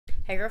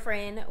Hey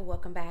girlfriend,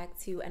 welcome back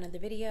to another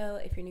video.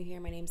 If you're new here,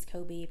 my name's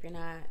Kobe. If you're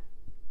not,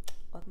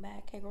 welcome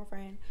back. Hey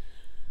girlfriend.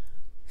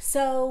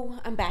 So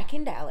I'm back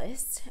in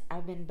Dallas.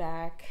 I've been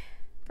back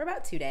for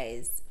about 2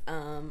 days.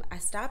 I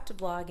stopped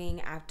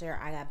vlogging after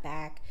I got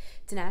back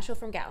to Nashville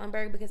from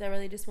Gatlinburg because I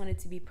really just wanted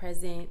to be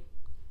present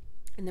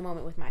in the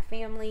moment with my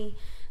family.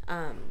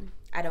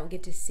 I don't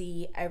get to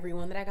see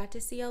everyone that I got to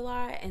see a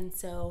lot, and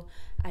so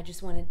I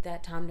just wanted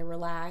that time to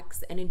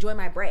relax and enjoy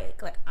my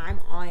break. Like,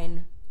 I'm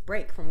on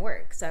break from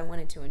work, so I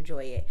wanted to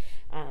enjoy it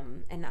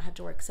and not have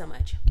to work so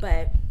much.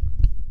 But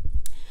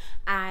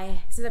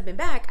since I've been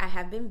back, I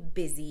have been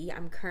busy.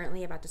 I'm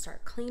currently about to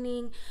start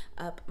cleaning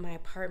up my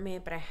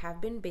apartment, but I have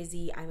been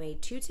busy. I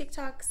made 2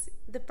 TikToks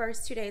the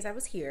first 2 days I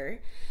was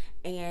here,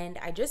 and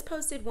I just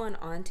posted one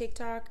on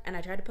TikTok, and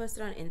I tried to post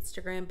it on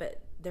Instagram, but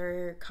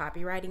they're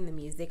copywriting the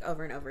music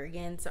over and over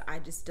again, so I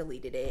just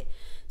deleted it.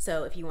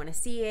 So if you want to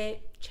see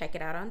it, check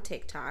it out on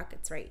TikTok.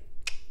 It's right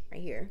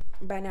here.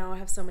 By now I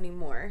have so many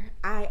more.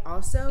 I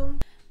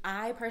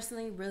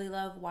personally really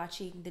love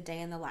watching the day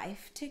in the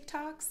life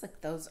TikToks.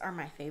 Like, those are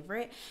my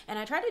favorite. And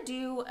I try to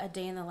do a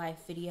day in the life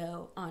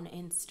video on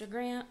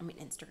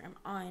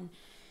on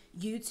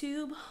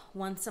YouTube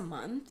once a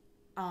month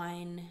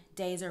on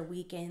days or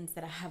weekends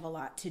that I have a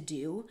lot to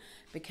do,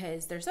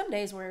 because there's some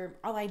days where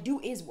all I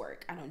do is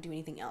work. I don't do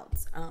anything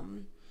else.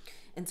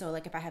 And so,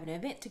 like, if I have an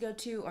event to go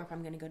to, or if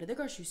I'm going to go to the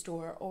grocery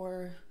store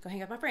or go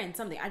hang out with my friends,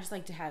 something, I just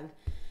like to have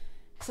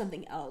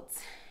something else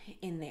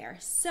in there.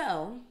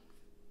 So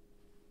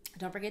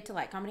don't forget to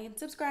like, comment, and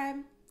subscribe.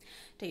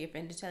 Tell your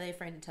friend to tell their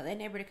friend to tell their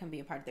neighbor to come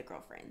be a part of their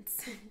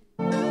girlfriends.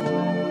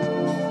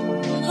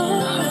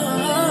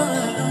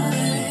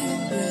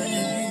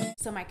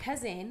 So my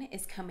cousin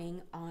is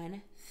coming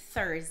on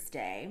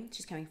Thursday.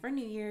 She's coming for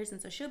New Year's,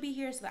 and so she'll be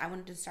here. So I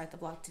wanted to start the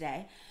vlog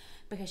today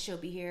because she'll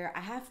be here.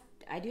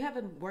 I do have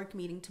a work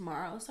meeting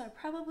tomorrow, so I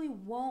probably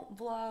won't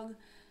vlog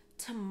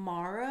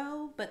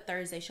tomorrow, but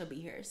Thursday she'll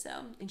be here. So,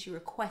 and she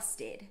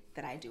requested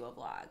that I do a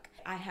vlog.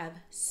 I have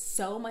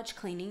so much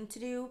cleaning to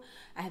do.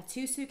 I have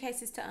 2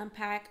 suitcases to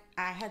unpack.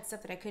 I had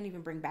stuff that I couldn't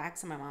even bring back,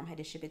 so my mom had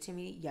to ship it to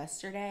me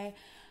yesterday.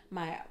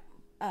 My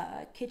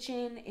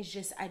kitchen is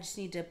just, I just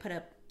need to put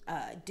up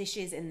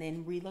dishes and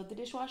then reload the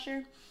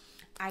dishwasher.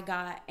 I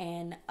got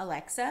an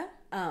Alexa.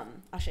 I'll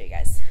show you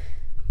guys.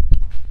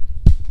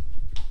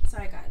 So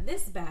I got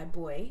this bad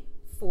boy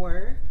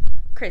for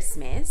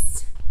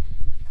Christmas,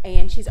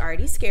 and she's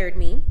already scared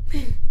me.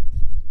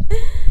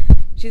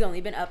 She's only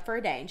been up for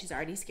a day and she's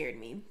already scared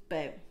me.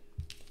 But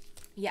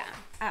yeah,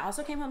 I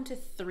also came home to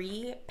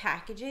 3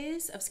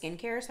 packages of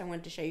skincare, so I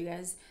wanted to show you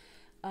guys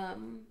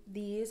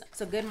these.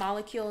 So Good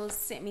Molecules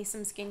sent me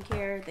some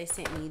skincare. They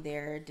sent me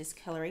their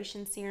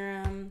discoloration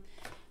serum,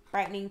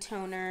 brightening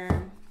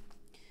toner,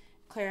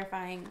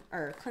 clarifying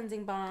or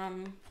cleansing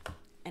balm,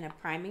 and a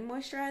priming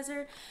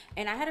moisturizer.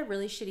 And I had a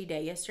really shitty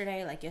day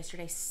yesterday. Like,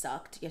 yesterday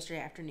sucked, yesterday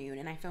afternoon,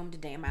 and I filmed a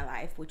day in my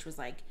life, which was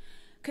like,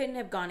 couldn't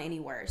have gone any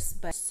worse.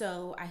 But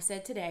so I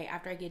said today,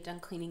 after I get done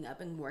cleaning up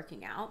and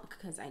working out,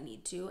 because I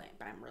need to,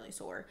 but I'm really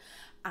sore,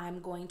 I'm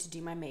going to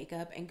do my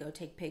makeup and go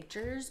take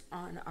pictures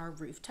on our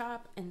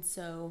rooftop. And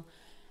so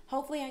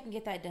hopefully I can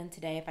get that done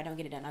today. If I don't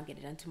get it done, I'll get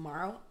it done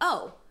tomorrow.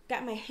 Oh,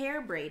 got my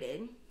hair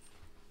braided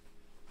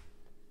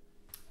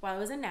while I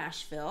was in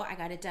Nashville. I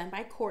got it done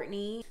by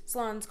Courtney.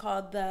 Salon's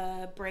called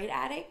The Braid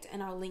Addict,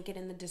 and I'll link it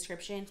in the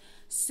description.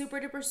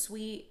 Super duper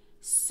sweet,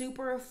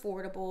 super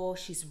affordable.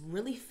 She's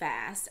really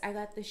fast. I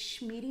got the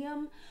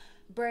Schmedium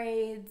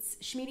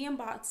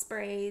box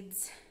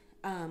braids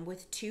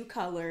with 2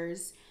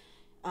 colors.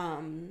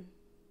 And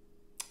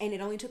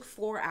it only took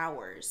 4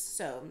 hours.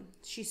 So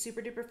she's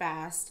super duper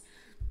fast.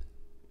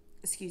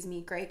 Excuse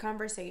me. Great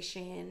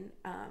conversation.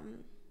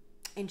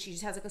 And she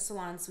just has like a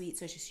salon suite,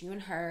 so it's just you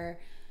and her.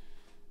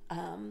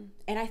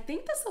 And I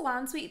think the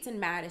salon suite's in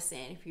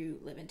Madison if you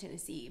live in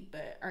Tennessee,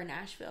 or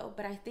Nashville,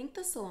 but I think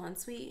the salon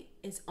suite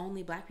is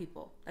only Black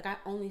people. Like, I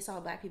only saw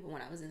Black people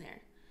when I was in there.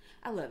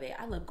 I love it.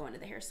 I love going to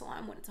the hair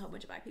salon when it's a whole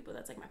bunch of Black people.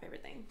 That's like my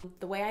favorite thing.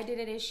 The way I did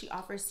it is she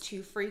offers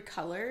 2 free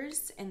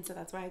colors, and so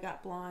that's why I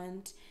got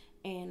blonde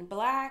and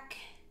black.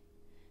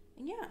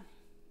 And yeah,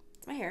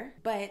 it's my hair.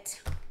 But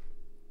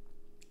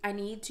I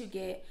need to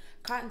get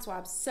cotton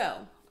swabs.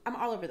 So I'm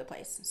all over the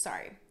place.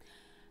 Sorry.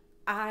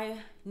 I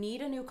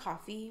need a new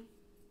tea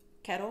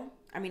kettle,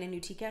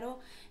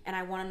 and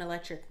I want an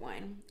electric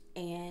one.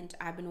 And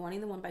I've been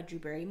wanting the one by Drew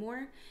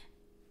Barrymore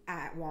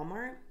at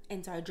Walmart.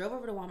 And so I drove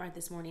over to Walmart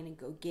this morning and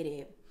go get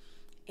it,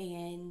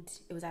 and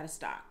it was out of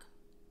stock.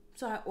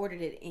 So I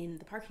ordered it in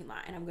the parking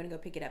lot, and I'm going to go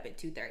pick it up at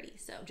 2:30.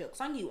 So joke's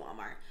on you,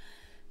 Walmart.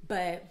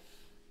 But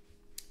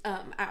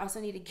I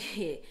also need to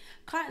get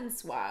cotton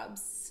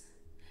swabs.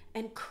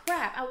 And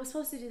crap, I was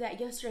supposed to do that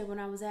yesterday when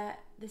I was at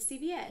the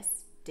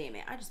CVS. Damn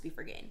it, I just be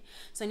forgetting.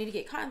 So I need to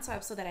get cotton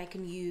swabs so that I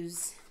can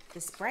use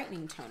this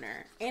brightening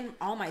toner and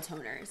all my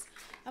toners.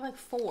 I have like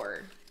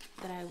 4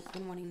 that I've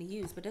been wanting to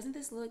use, but doesn't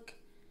this look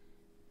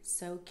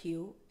so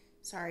cute?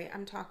 Sorry,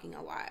 I'm talking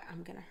a lot.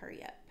 I'm gonna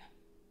hurry up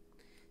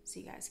so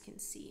you guys can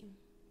see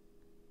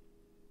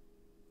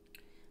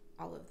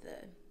all of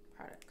the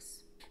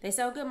products. They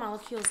sell Good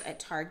Molecules at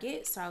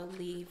Target, so I'll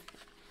leave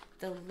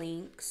the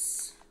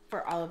links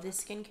for all of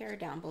this skincare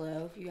down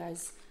below if you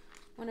guys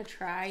want to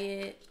try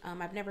it.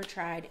 I've never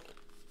tried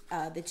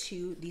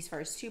these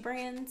first two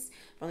brands.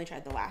 I've only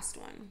tried the last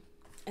one.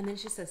 And then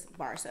it's just a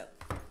bar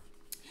soap.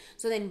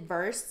 So then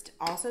Versed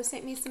also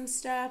sent me some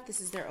stuff. This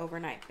is their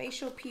overnight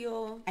facial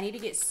peel. I need to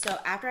get, so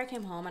after I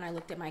came home and I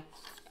looked at my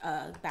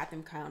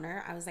bathroom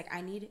counter, I was like, I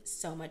need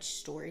so much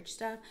storage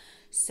stuff.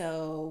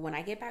 So when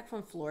I get back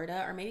from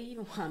Florida, or maybe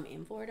even while I'm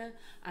in Florida,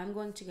 I'm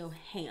going to go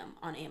ham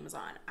on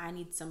Amazon. I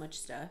need so much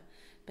stuff.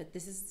 But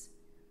this is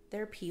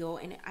their peel,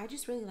 and I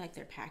just really like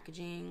their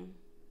packaging.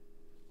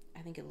 I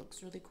think it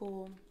looks really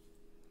cool.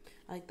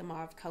 I like the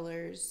mauve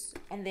colors.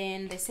 And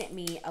then they sent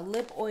me a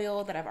lip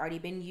oil that I've already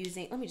been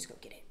using. Let me just go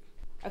get it.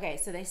 Okay,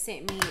 so they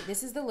sent me,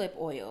 this is the lip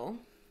oil.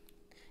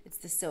 It's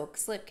the Silk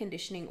Slip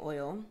Conditioning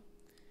Oil.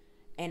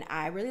 And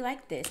I really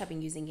like this. I've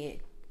been using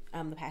it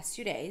the past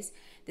 2 days.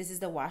 This is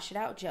the Wash It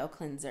Out Gel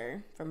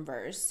Cleanser from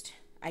Versed.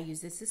 I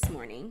used this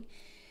morning.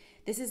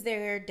 This is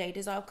their Day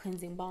Dissolve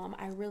Cleansing Balm.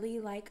 I really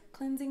like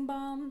cleansing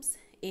balms.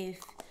 If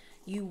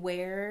you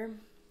wear,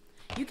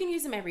 you can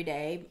use them every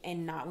day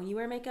and not when you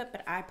wear makeup,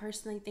 but I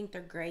personally think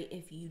they're great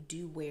if you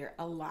do wear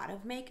a lot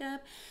of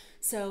makeup.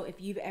 So if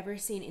you've ever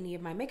seen any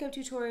of my makeup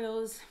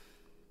tutorials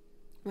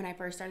when I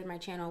first started my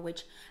channel,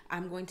 which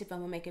I'm going to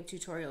film a makeup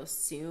tutorial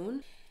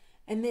soon.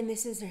 And then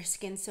this is their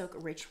Skin Soak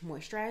Rich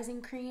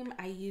Moisturizing Cream.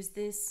 I use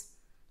this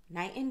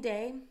night and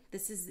day.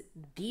 This is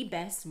the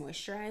best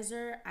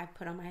moisturizer I've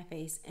put on my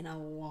face in a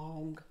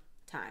long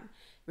time.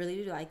 Really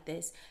do like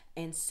this.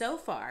 And so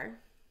far,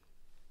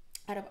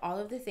 out of all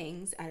of the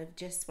things, out of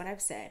just what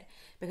I've said,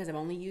 because I've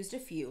only used a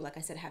few, like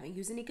I said, I haven't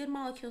used any Good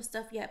Molecule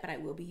stuff yet, but I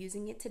will be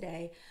using it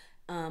today.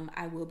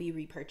 I will be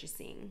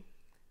repurchasing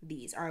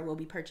these, or I will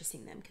be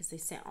purchasing them because they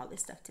sent all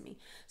this stuff to me.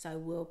 So I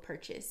will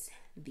purchase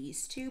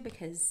these two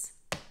because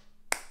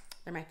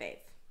they're my fave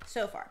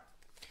so far.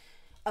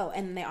 Oh,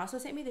 and they also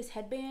sent me this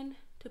headband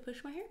to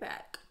push my hair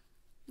back,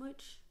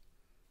 which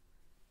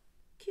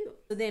cute.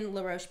 So then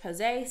La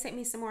Roche-Posay sent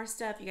me some more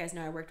stuff. You guys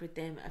know I worked with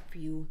them a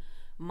few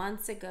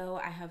months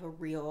ago. I have a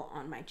reel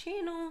on my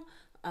channel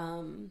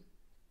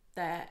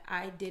that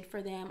I did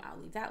for them. I'll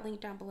leave that link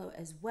down below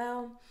as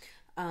well.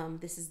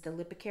 This is the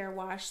Lipicare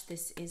wash.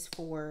 This is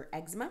for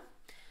eczema.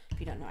 If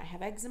you don't know, I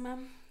have eczema.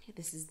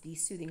 This is the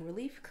Soothing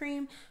Relief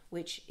Cream,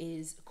 which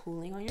is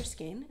cooling on your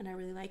skin, and I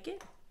really like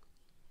it.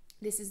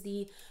 This is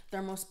the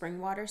Thermal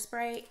Spring Water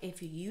Spray.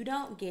 If you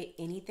don't get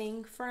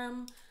anything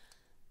from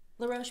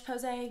La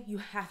Roche-Posay, you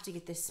have to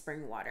get this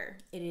spring water.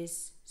 It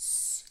is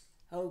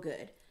so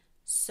good.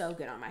 So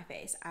good on my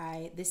face.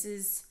 I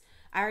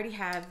already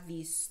have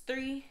these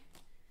 3,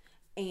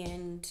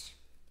 and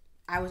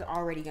I was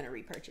already going to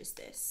repurchase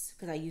this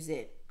because I use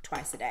it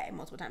twice a day,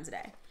 multiple times a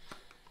day.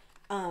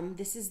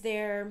 This is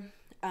their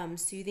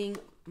Soothing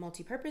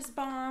Multi-Purpose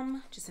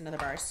Balm, just another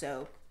bar of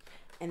soap.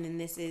 And then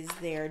this is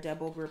their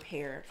Double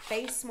Repair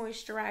Face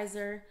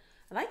Moisturizer.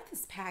 I like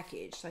this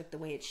package, like the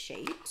way it's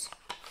shaped.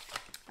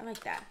 I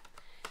like that.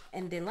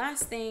 And then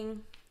last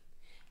thing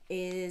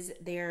is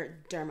their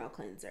dermo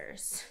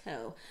cleansers.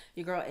 So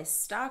your girl is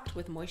stocked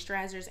with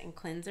moisturizers and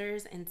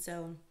cleansers, and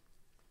so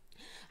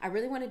I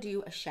really want to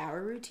do a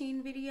shower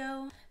routine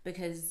video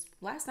because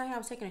last night I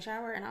was taking a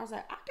shower and I was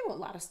like, I do a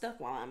lot of stuff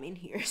while I'm in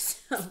here.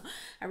 So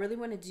I really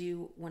want to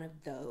do one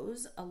of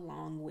those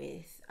along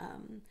with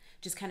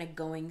just kind of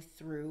going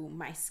through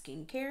my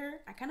skincare.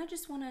 I kind of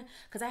just want to,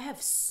 because I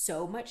have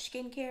so much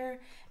skincare.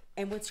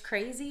 And what's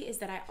crazy is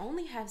that I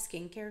only have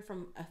skincare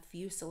from a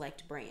few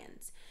select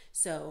brands.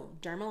 So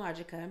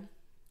Dermalogica,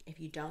 if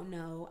you don't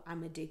know,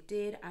 I'm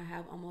addicted. I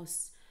have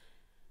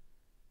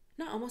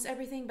not almost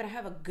everything, but I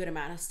have a good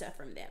amount of stuff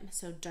from them.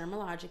 So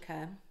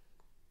Dermalogica,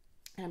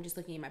 and I'm just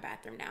looking at my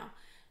bathroom now.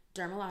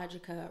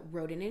 Dermalogica,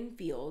 Roden &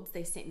 Fields,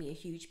 they sent me a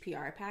huge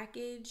PR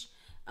package.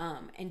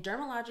 And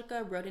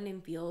Dermalogica,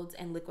 Roden & Fields,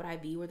 and Liquid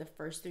IV were the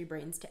first 3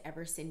 brands to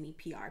ever send me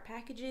PR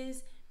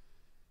packages.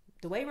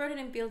 The way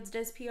Roden & Fields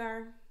does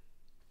PR,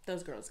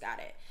 those girls got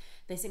it.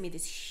 They sent me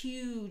this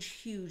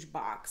huge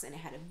box, and it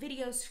had a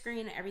video screen,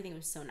 and everything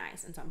was so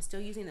nice. And so I'm still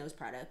using those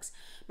products.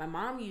 My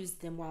mom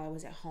used them while I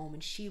was at home,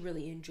 and she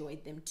really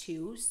enjoyed them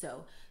too.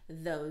 So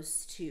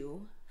those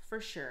 2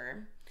 for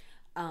sure.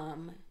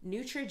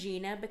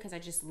 Neutrogena, because I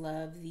just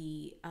love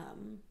the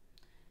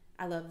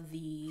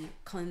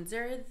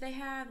cleanser that they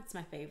have. It's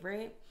my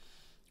favorite.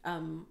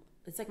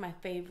 It's like my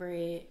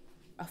favorite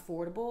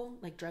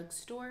affordable, like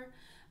drugstore.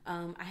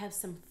 I have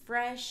some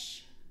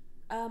fresh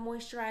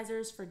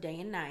moisturizers for day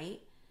and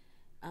night.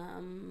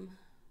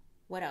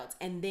 What else?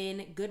 And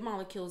then Good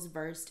Molecules,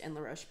 Versed, and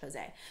La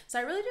Roche-Posay. So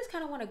I really just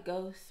kind of want to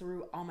go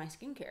through all my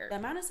skincare. The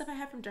amount of stuff I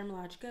have from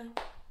Dermalogica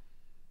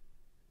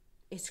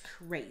is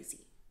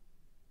crazy.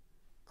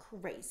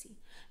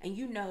 And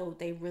you know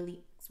they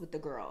really with the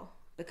girl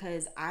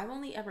because I've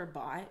only ever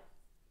bought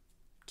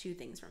 2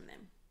 things from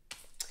them.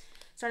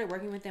 Started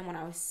working with them when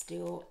I was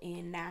still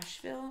in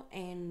Nashville,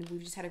 and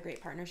we've just had a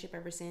great partnership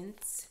ever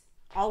since.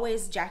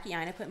 Always Jackie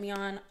Aina put me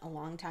on a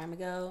long time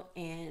ago,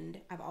 and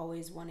I've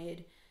always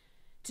wanted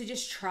to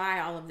just try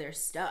all of their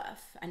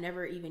stuff. I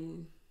never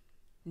even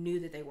knew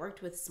that they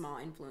worked with small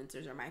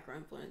influencers or micro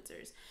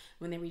influencers.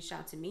 When they reached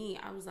out to me,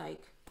 I was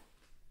like,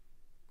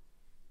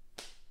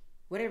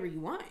 whatever you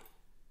want.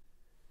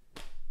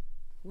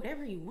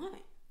 Whatever you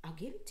want, I'll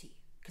give it to you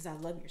because I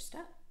love your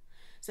stuff.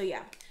 So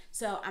yeah,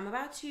 so I'm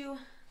about to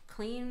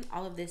clean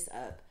all of this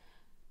up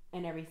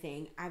and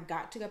everything. I've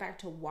got to go back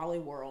to Wally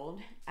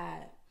World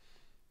at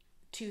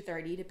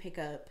 2:30 to pick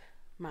up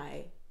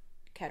my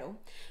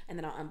kettle, and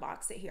then I'll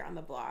unbox it here on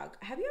the blog.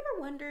 Have you ever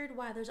wondered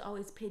why there's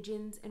always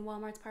pigeons in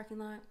Walmart's parking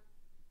lot?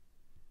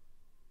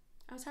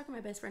 I was talking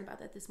to my best friend about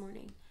that this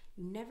morning.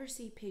 You never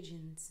see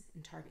pigeons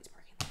in Target's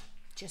parking lot.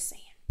 Just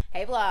saying.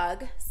 Hey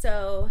vlog.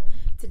 So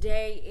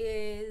today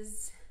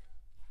is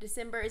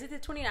December, is it the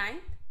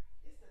 29th?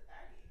 It's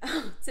the 30th.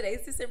 Oh,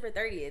 today's December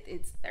 30th.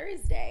 It's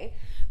Thursday.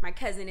 My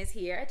cousin is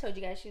here. I told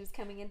you guys she was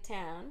coming in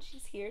town.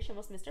 She's here. She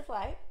almost missed her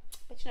flight.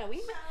 But you know,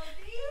 we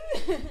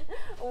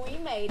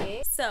made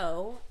it.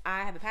 So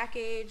I have a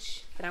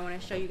package that I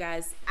want to show you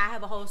guys. I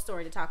have a whole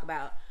story to talk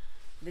about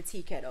the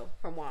tea kettle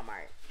from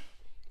Walmart.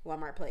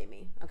 Walmart played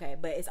me. Okay,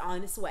 but it's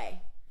on its way.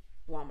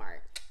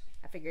 Walmart.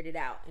 I figured it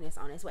out and it's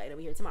on its way. It'll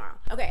be here tomorrow.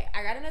 Okay,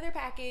 I got another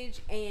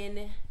package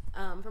and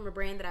from a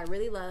brand that I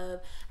really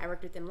love. I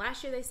worked with them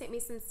last year. They sent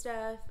me some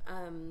stuff.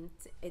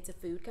 It's a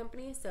food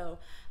company, so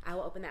I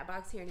will open that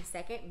box here in a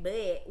second.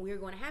 But we're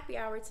going to happy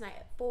hour tonight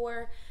at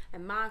 4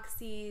 at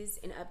Moxie's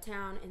in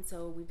Uptown, and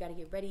so we've got to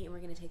get ready and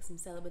we're going to take some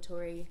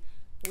celebratory.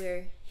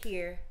 We're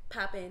here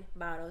popping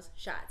bottles,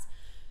 shots.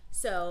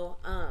 So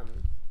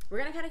we're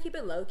gonna kind of keep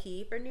it low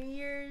key for New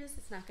Year's.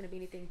 It's not gonna be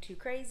anything too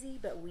crazy,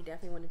 but we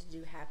definitely wanted to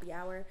do happy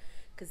hour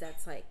because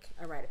that's like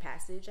a rite of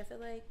passage. I feel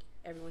like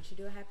everyone should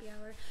do a happy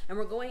hour, and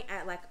we're going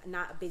at like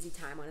not a busy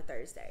time on a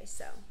Thursday.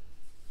 So,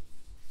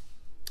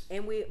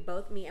 and we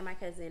both, me and my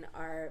cousin,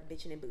 are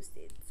bitching and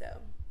boosted.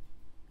 So,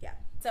 yeah.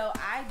 So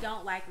I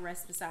don't like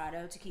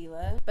Roche-Posay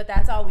tequila, but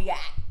that's all we got.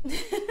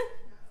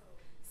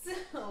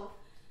 So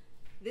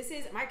this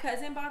is my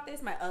cousin bought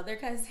this. My other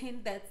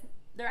cousin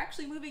they're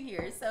actually moving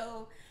here,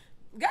 so.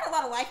 We got a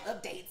lot of life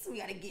updates we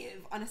gotta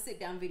give on a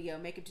sit-down video,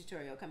 makeup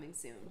tutorial coming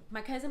soon.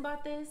 My cousin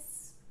bought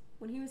this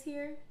when he was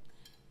here,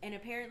 and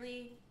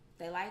apparently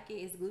they like it.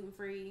 It's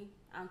gluten-free.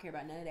 I don't care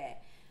about none of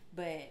that.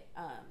 But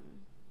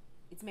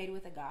it's made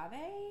with agave.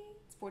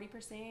 It's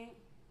 40%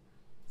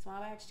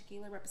 small batch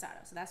tequila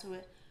reposado. So that's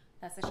the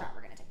shot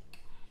we're gonna take.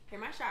 Here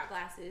are my shot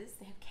glasses.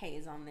 They have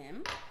K's on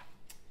them.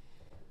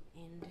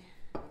 And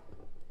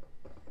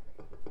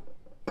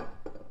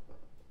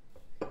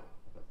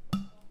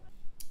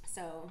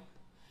so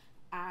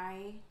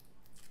I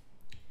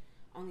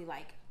only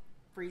like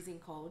freezing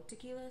cold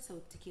tequila,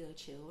 so tequila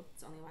chilled.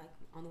 It's only way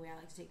I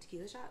like to take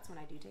tequila shots when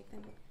I do take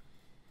them.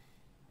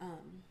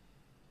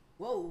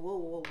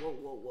 Whoa.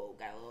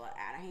 Got a little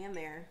out of hand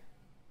there.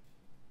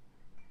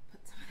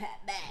 Put some of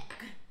that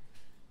back.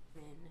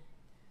 And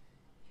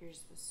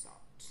here's the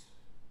salt.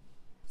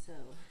 So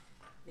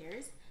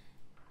there's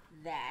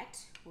that.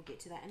 We'll get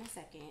to that in a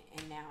second.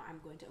 And now I'm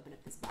going to open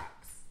up this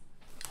box.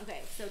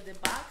 Okay, so the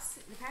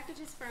package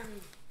is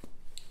from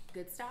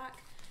Good Stock,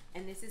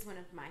 and this is one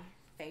of my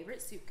favorite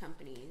soup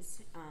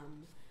companies.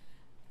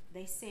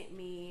 They sent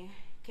me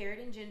carrot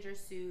and ginger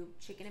soup,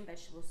 chicken and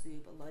vegetable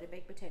soup, a loaded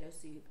baked potato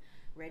soup,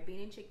 red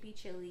bean and chickpea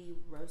chili,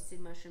 roasted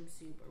mushroom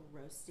soup,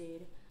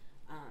 roasted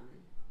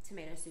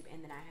tomato soup,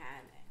 and then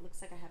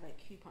looks like I have a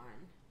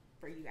coupon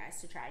for you guys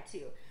to try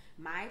too.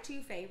 My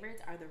two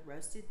favorites are the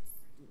roasted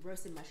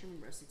mushroom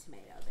and roasted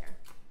tomato. They're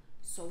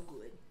so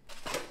good.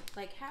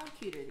 Like, how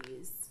cute are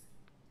these?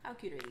 How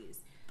cute are these?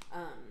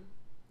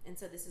 And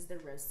so this is the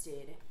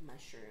roasted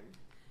mushroom.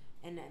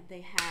 And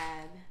they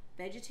have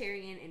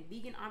vegetarian and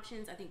vegan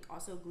options. I think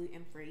also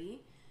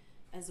gluten-free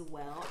as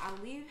well. I'll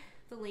leave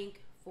the link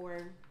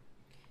for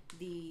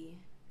the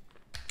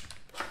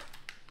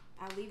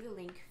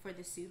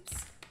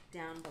soups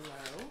down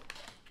below.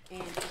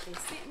 And if they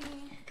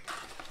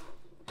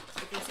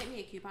sent me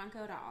a coupon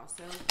code, I'll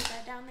also put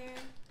that down there.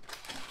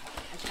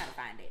 I just gotta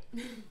find it.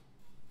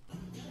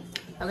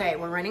 Okay,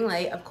 we're running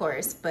late, of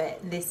course, but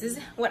this is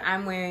what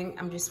I'm wearing.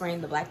 I'm just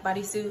wearing the black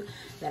bodysuit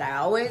that I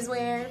always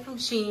wear from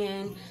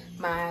Shein.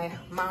 My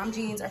mom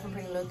jeans are from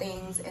Pretty Little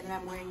Things, and then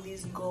I'm wearing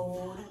these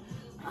gold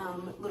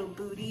little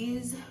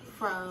booties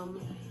from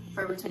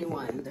Forever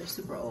 21. They're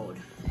super old.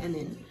 And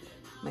then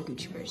my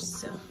Gucci purse.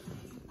 So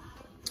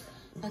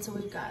that's what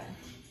we've got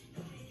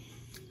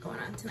going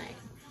on tonight.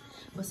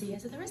 We'll see you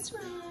guys at the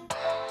restaurant.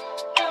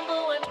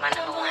 My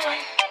number one.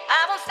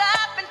 I won't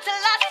stop until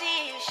I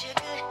see you,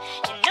 sugar.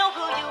 You know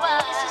who you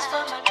are. This is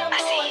for my number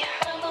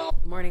one.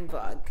 Morning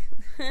vlog.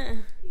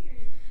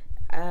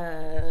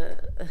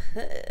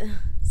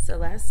 So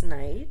last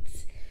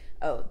night,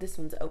 oh, this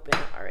one's open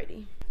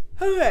already.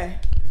 Okay,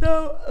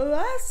 so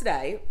last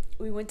night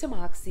we went to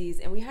Moxie's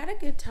and we had a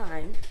good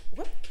time.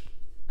 What?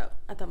 Oh,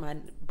 I thought my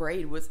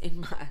braid was in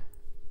my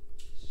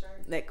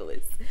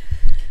necklace.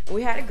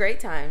 We had a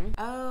great time.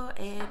 Oh,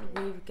 and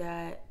we've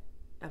got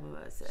a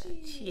mimosa.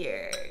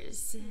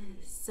 Cheers.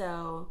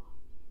 So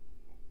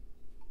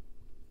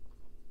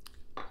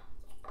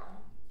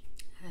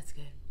That's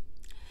good.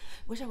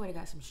 Wish I would have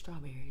got some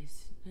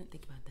strawberries. I didn't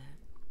think about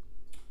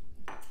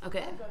that.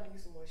 Okay. I'm gonna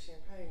need some more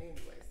champagne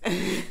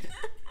anyways.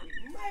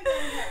 We might gonna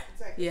have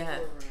to take a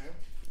store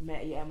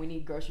run. Yeah, and we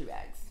need grocery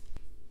bags.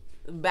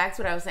 Back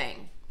to what I was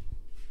saying.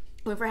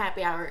 Went for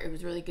happy hour. It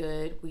was really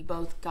good. We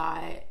got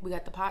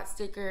the pot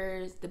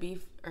stickers, the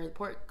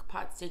pork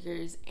pot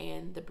stickers,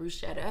 and the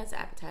bruschetta as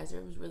appetizer.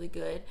 It was really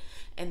good.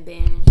 And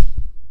then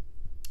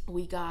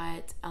we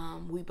got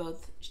we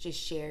both just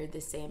shared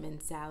the salmon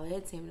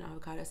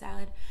avocado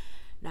salad,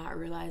 not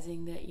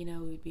realizing that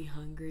we'd be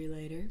hungry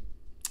later.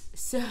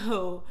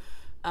 So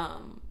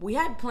we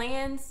had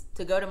plans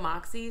to go to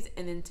Moxie's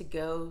and then to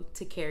go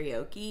to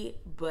karaoke,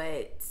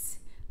 but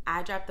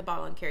I dropped the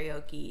ball on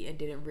karaoke and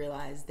didn't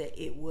realize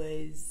that it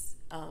was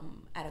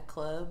at a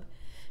club,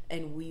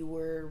 and we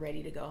were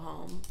ready to go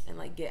home and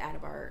like get out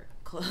of our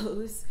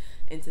clothes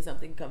into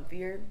something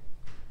comfier.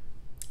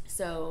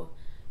 So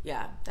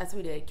yeah, that's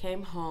what we did.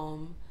 Came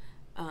home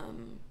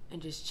and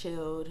just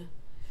chilled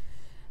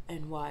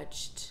and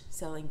watched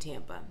Selling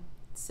Tampa.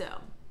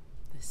 So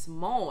this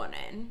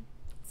morning,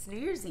 it's New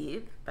Year's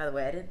Eve. By the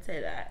way, I didn't say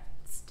that.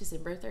 It's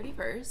December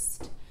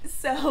 31st.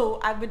 So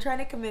I've been trying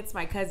to convince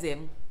my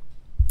cousin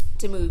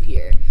to move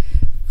here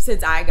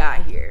since I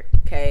got here.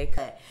 Okay.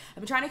 I've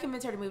been trying to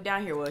convince her to move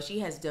down here. Well, she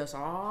has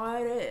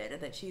decided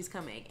that she's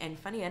coming. And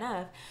funny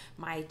enough,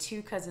 my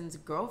two cousins'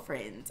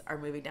 girlfriends are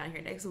moving down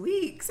here next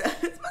week. So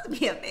it's supposed to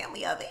be a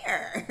family up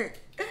there.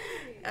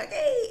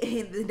 Okay.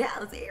 In the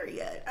Dallas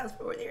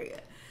Fort Worth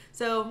area.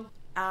 So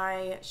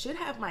I should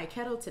have my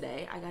kettle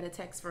today. I got a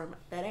text from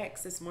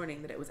FedEx this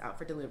morning that it was out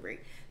for delivery.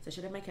 So I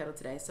should have my kettle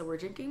today. So we're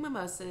drinking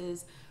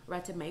mimosas. We're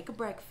about to make a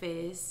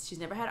breakfast. She's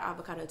never had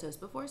avocado toast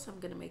before, so I'm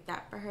going to make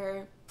that for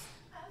her.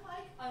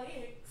 I like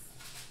eggs.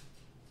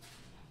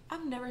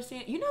 I've never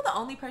seen... the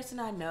only person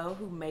I know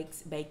who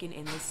makes bacon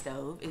in the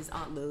stove is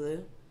Aunt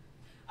Lulu.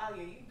 Oh,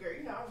 yeah, girl,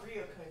 I'm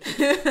real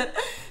country.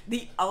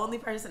 The only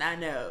person I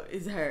know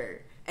is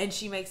her. And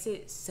she makes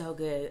it so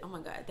good. Oh, my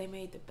God. They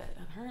made the best...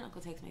 Her and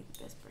Uncle Tex make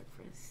the best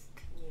breakfast.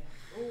 Yeah.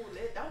 Ooh,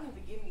 don't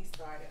even get me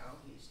started on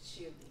his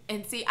chili.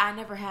 And see, I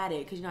never had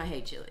it because I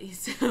hate chili.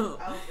 So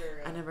oh,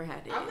 girl. I never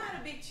had it. I'm not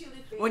a big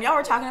chili fan. When y'all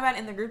were talking about it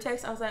in the group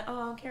text, I was like,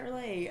 oh, I can't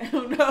relate. I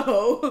don't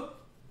know.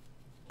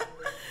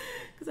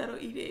 Because I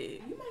don't eat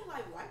it. You might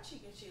like white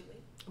chicken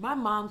chili. My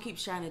mom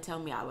keeps trying to tell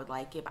me I would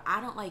like it, but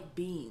I don't like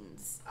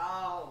beans.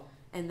 Oh.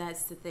 And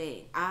that's the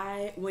thing.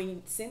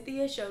 When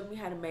Cynthia showed me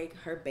how to make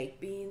her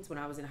baked beans when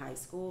I was in high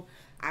school,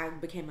 I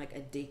became like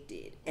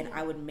addicted. And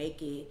I would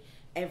make it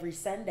every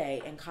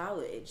Sunday in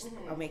college.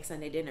 I'll make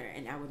Sunday dinner,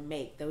 and I would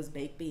make those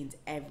baked beans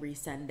every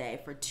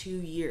Sunday for 2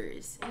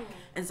 years.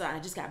 And so I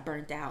just got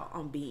burnt out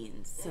on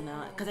beans. So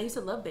now, because I used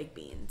to love baked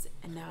beans,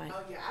 and now I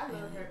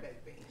love her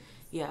baked beans.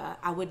 Yeah,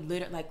 I would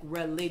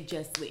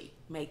religiously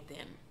make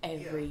them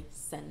every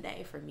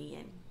Sunday for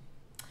me,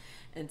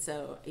 and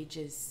so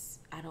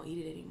I don't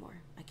eat it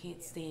anymore. I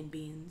can't stand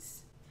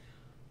beans.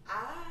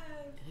 I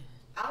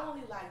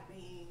only like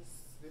beans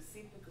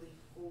specifically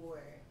for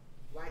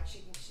white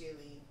chicken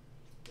chili,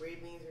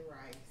 red beans and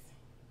rice.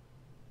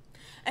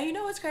 And you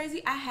know what's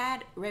crazy? I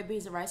had red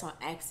beans and rice on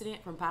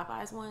accident from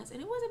Popeyes once, and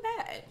it wasn't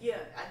bad. Yeah,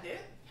 I did.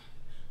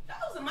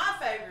 Those are my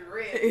favorite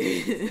red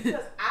beans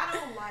because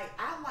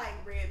I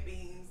like red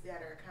beans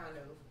that are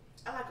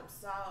I like them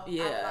soft.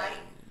 Yeah.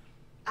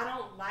 I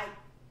don't like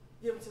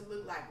them to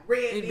look like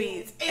red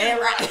beans and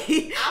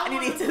rice. I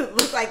need to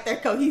look like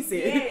they're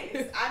cohesive.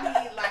 Yes, I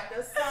need like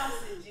the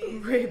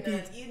sausages, red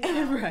beans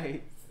and rice.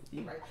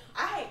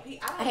 I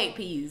hate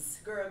peas.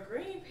 Girl,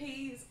 green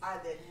peas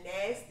are the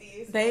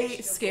nastiest. They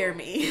vegetable. scare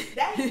me.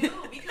 They do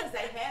because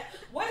they have.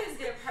 What is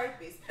their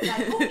purpose?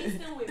 Like who eats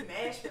them with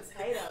mashed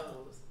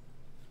potatoes?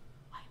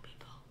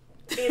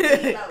 And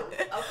meatloaf,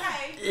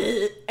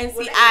 okay? And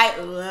see, I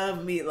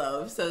love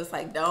meatloaf, so it's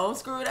like, don't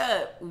screw it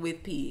up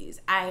with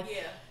peas. I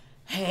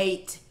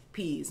hate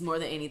peas more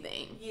than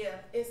anything. Yeah,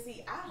 and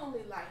see, I only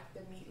like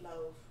the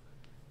meatloaf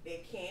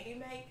that Candy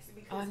makes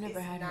because I've never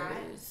had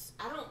hers.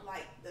 I don't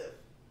like the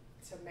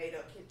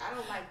tomato. I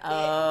don't like that.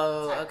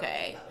 Oh, type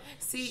okay. Of meatloaf.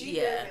 See, she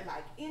does it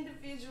like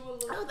individual.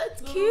 Oh,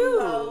 that's little cute.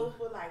 Loaf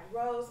with like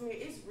rosemary.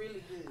 It's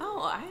really good.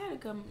 Oh, I gotta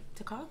come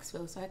to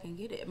Coxville so I can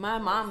get it. My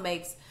mom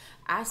makes.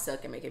 I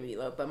suck at making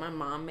meatloaf, but my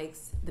mom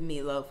makes the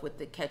meatloaf with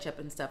the ketchup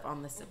and stuff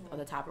on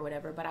the top or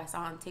whatever. But I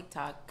saw on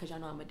TikTok, because y'all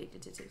know I'm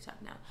addicted to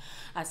TikTok now.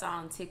 I saw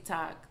on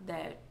TikTok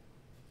that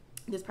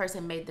this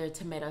person made their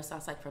tomato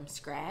sauce like from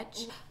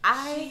scratch.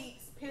 I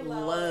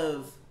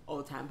love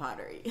old time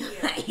pottery.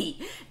 Yeah.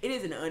 It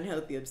is an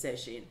unhealthy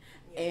obsession.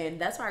 Yeah.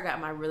 And that's where I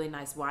got my really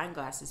nice wine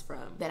glasses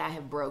from that I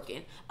have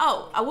broken.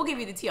 Oh, I will give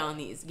you the tea on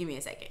these. Give me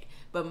a second.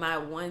 But my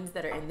ones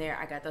that are in there,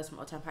 I got those from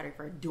Old Time Pottery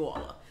for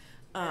 $1.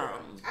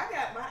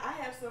 I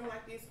have some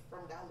like this from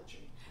Dollar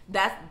Tree.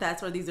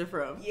 That's where these are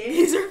from. Yes,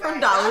 these are from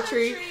Dollar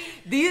Tree.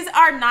 These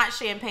are not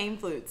champagne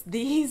flutes.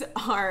 These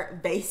are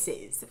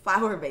vases,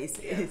 flower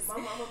vases. Yeah, my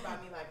mama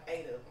bought me like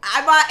 8 of them.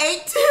 I bought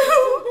 8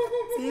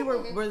 too. See,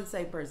 we're the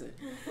same person.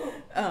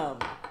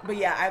 But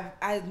yeah,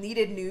 I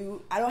needed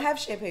new. I don't have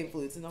champagne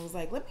flutes, and I was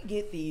like, let me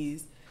get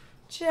these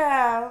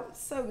Child,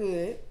 so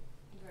good.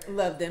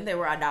 Love them. They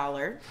were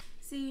 $1.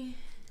 See,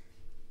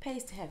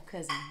 pays to have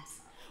cousins.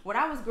 When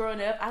I was growing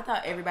up, I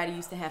thought everybody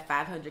used to have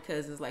 500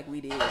 cousins like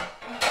we did.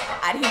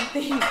 I didn't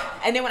think.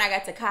 And then when I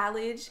got to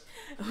college,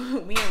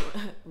 me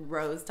and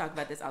Rose talk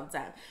about this all the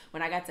time.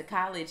 When I got to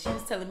college, she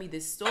was telling me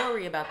this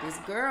story about this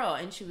girl,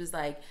 and she was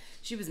like,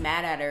 she was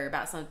mad at her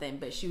about something,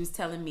 but she was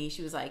telling me,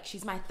 she was like,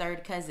 she's my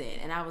third cousin.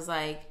 And I was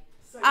like,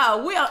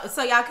 oh,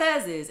 so y'all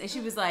cousins? And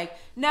she was like,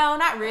 no,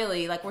 not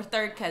really. Like, we're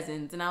third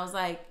cousins. And I was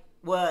like,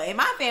 well, in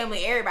my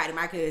family, everybody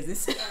my cousins,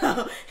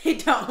 so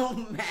it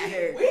don't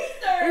matter. We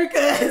third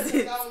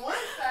cousins on one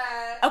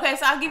side. Okay,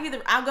 so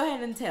I'll go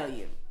ahead and tell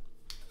you.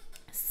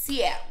 So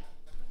yeah,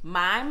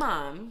 my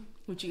mom,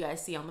 which you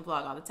guys see on the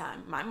vlog all the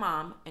time, my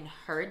mom and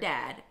her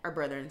dad are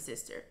brother and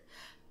sister.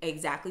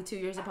 Exactly 2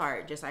 years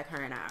apart, just like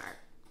her and I are.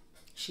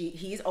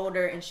 He's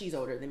older and she's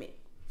older than me.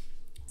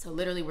 So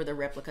literally we're the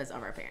replicas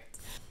of our parents.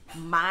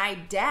 My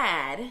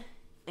dad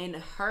and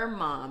her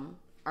mom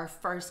are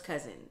first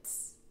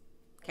cousins.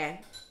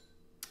 Okay?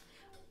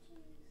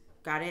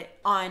 Got it?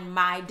 On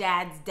my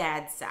dad's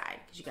side.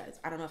 Because you guys,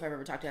 I don't know if I've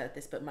ever talked about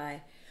this, but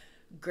my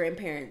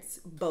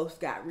grandparents both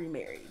got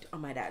remarried on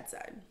my dad's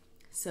side.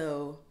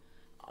 So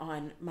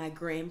on my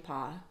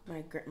grandpa,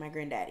 my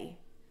granddaddy,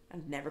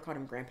 I've never called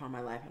him grandpa in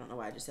my life. I don't know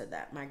why I just said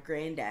that. My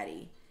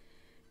granddaddy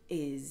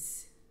and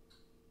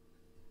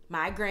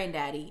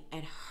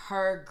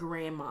her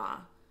grandma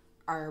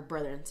are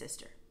brother and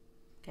sister.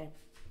 Okay?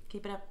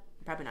 Keep it up?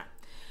 Probably not.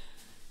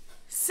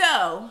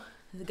 So,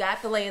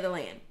 got the lay of the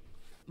land.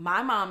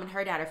 My mom and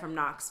her dad are from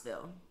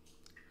Knoxville.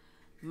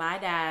 My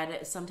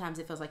dad, sometimes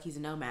it feels like he's a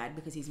nomad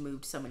because he's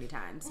moved so many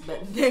times,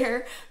 but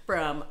they're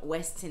from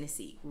West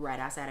Tennessee, right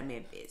outside of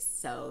Memphis.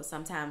 So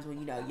sometimes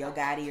when, Yo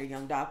Gotti or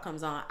Young Dog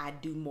comes on, I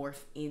do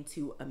morph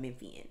into a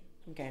Memphian,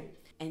 okay?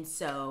 And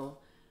so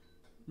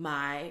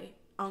my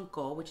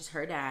uncle, which is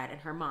her dad,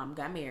 and her mom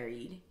got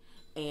married,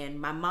 and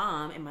my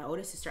mom and my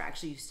oldest sister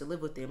actually used to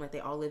live with them. Like, they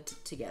all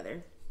lived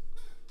together.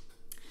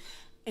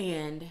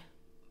 And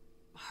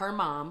her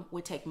mom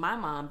would take my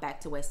mom back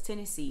to West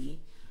Tennessee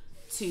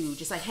to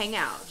just like hang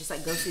out, just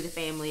like go see the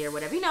family or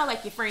whatever.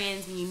 Like your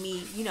friends when you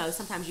meet,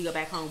 sometimes you go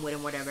back home with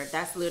them, whatever.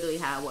 That's literally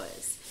how it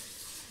was.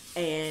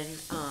 And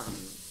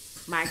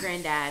my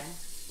granddad,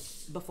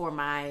 before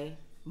my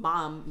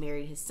mom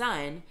married his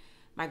son,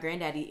 my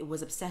granddaddy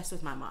was obsessed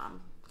with my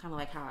mom. Kind of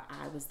like how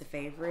I was the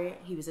favorite.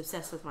 He was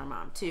obsessed with my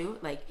mom too.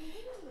 Like,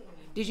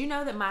 did you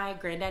know that my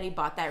granddaddy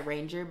bought that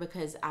Ranger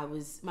because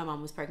my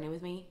mom was pregnant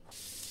with me?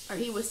 Or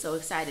he was so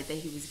excited that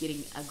he was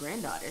getting a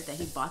granddaughter that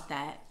he bought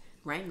that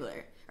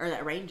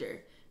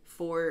Ranger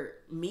for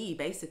me,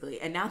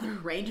 basically. And now the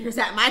Ranger's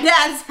at my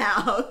dad's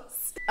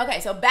house. Okay,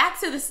 so back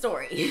to the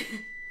story.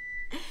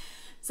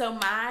 So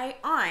my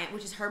aunt,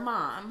 which is her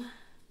mom,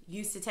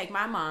 used to take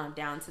my mom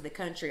down to the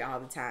country all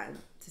the time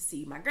to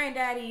see my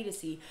granddaddy, to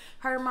see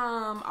her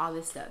mom, all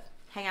this stuff.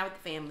 Hang out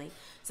with the family.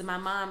 So my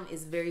mom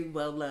is very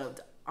well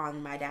loved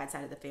on my dad's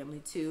side of the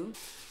family too.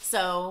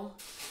 So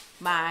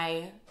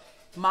my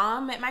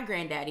mom met my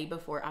granddaddy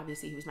before,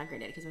 obviously he was my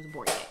granddaddy because I was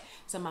born yet.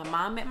 So my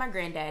mom met my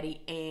granddaddy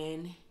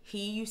and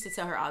he used to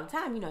tell her all the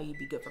time, you'd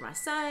be good for my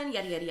son,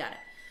 yada, yada, yada.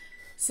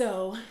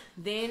 So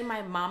then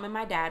my mom and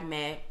my dad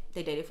met.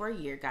 They dated for a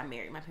year, got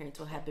married. My parents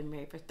will have been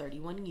married for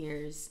 31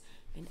 years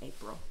in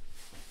April.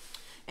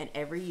 And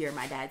every year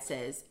my dad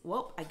says,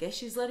 well, I guess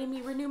she's letting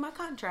me renew my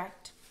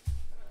contract.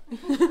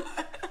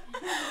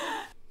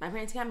 My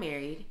parents got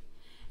married.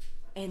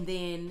 And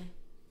then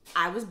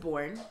I was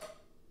born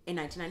in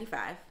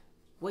 1995.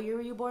 What year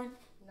were you born?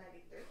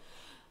 93.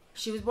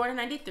 She was born in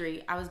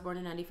 93. I was born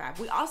in 95.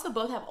 We also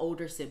both have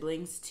older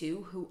siblings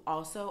too, who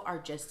also are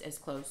just as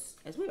close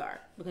as we are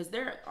because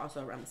they're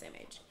also around the same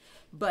age.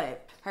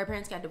 But her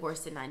parents got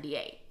divorced in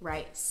 98,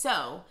 right?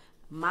 So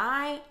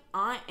my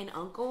aunt and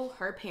uncle,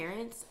 her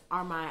parents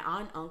are my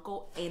aunt,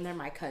 uncle, and they're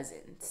my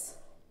cousins,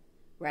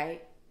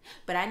 right?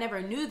 But I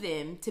never knew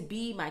them to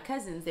be my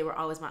cousins. They were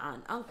always my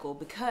aunt and uncle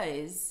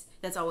because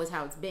that's always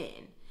how it's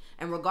been.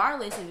 And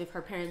regardless of if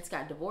her parents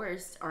got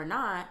divorced or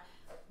not,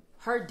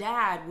 her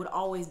dad would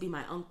always be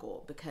my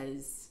uncle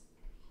because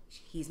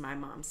he's my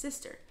mom's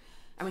sister.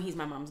 He's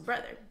my mom's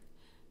brother.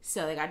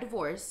 So they got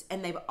divorced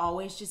and they've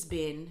always just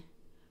been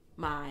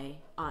my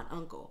aunt,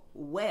 uncle.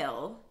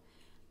 Well,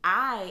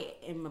 I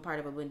am a part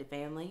of a blended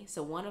family.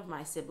 So one of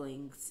my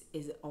siblings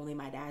is only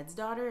my dad's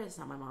daughter. It's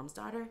not my mom's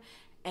daughter.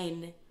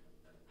 And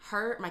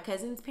my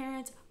cousin's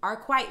parents are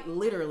quite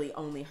literally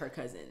only her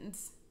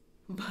cousins.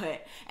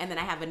 And then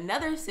I have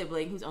another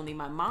sibling who's only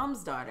my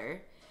mom's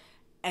daughter,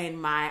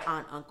 and my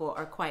aunt, uncle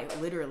are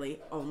quite literally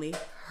only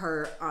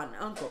her aunt,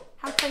 uncle.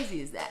 How crazy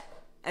is that?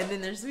 And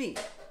then there's me,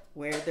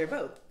 where they're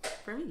both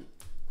for me.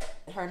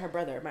 Her and her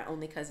brother are my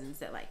only cousins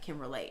that can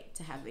relate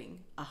to having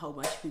a whole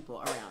bunch of people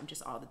around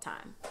just all the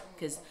time.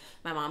 Because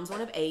my mom's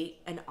one of 8,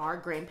 and our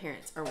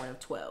grandparents are one of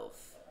 12.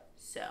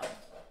 So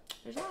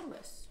there's a lot of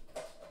us.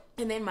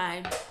 And then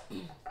my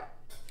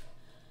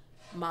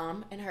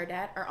mom and her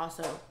dad are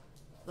also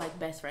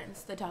best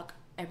friends. They talk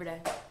every day.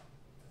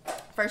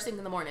 First thing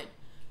in the morning.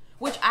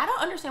 Which I don't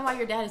understand why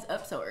your dad is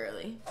up so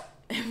early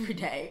every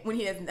day when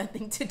he has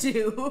nothing to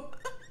do.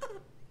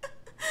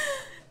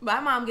 My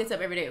mom gets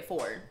up every day at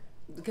 4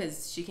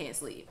 because she can't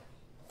sleep.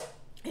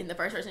 And the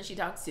first person she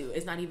talks to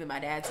is not even my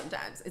dad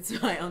sometimes.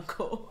 It's my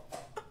uncle.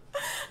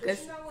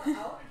 But you know what?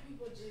 Older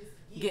people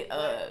just Get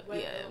up,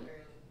 wake yeah. up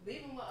early.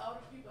 Even with older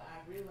people,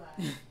 I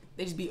realize.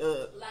 They just be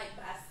up. Like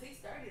by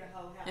 6:30, the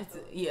whole house. It's,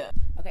 yeah.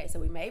 Okay, so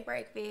we made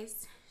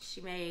breakfast.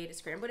 She made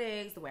scrambled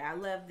eggs the way I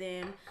love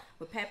them,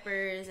 with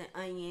peppers and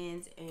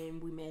onions,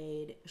 and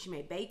she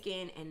made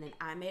bacon, and then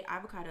I made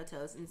avocado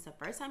toast, and it's the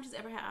first time she's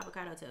ever had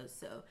avocado toast,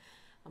 so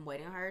I'm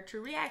waiting on her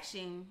true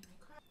reaction.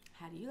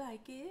 How do you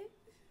like it?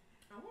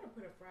 I want to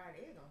put a fried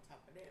egg on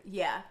top of that.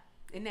 Yeah.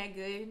 Isn't that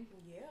good?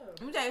 Yeah.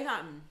 Let me tell you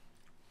something.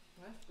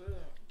 That's good.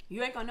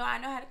 You ain't gonna know I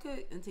know how to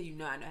cook until you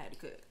know I know how to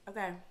cook.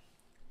 Okay.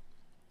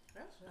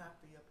 That's not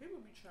for you.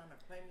 People be trying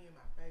to play me in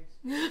my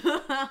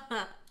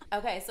face.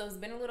 Okay, so it's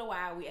been a little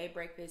while. We ate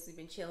breakfast. We've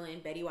been chilling.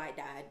 Betty White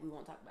died. We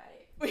won't talk about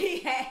it. We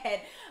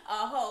had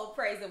a whole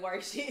praise and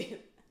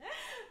worship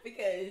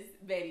because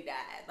Betty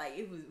died. Like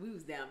we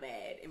was down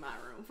bad in my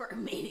room for a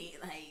minute.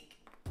 Like,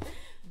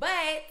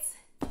 but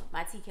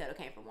my tea kettle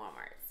came from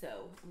Walmart,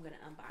 so I'm gonna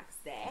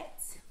unbox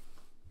that.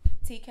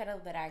 Tea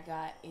kettle that I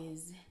got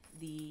is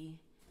the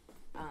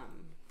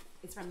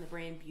it's from the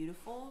brand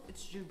Beautiful.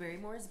 It's Drew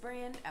Barrymore's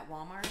brand at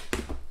Walmart.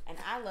 And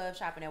I love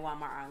shopping at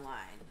Walmart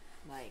online.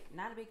 Like,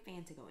 not a big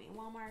fan to go in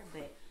Walmart,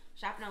 but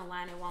shopping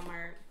online at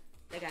Walmart,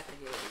 they got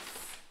the goods.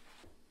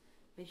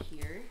 But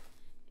here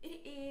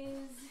it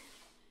is.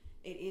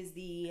 It is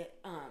the,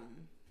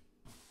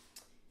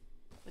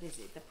 what is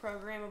it? The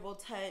programmable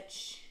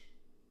touch,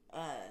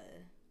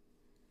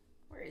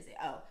 where is it?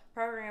 Oh,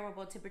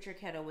 programmable temperature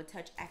kettle with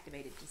touch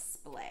activated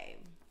display.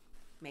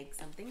 Make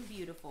something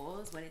beautiful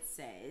is what it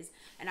says.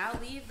 And I'll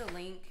leave the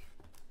link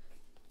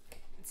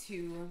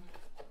to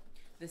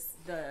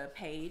the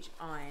page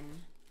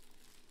on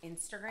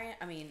Instagram.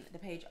 I mean, the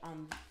page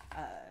on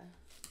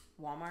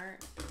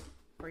Walmart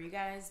for you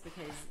guys,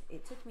 because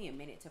it took me a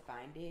minute to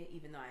find it,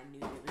 even though I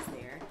knew it was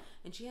there.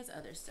 And she has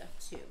other stuff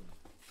too.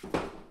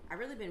 I've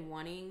really been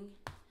wanting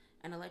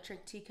an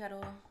electric tea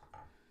kettle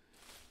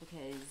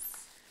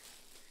because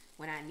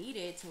when I need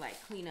it to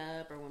like clean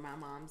up, or when my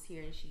mom's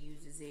here and she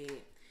uses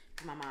it,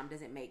 my mom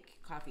doesn't make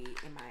coffee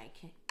in my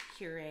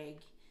Keurig,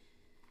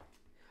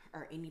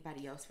 or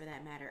anybody else for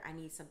that matter. I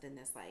need something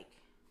that's like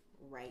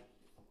right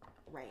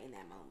in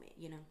that moment,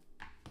 you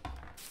know?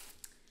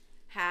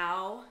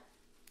 How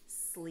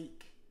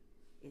sleek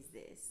is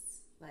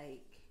this?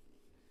 Like,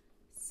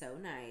 so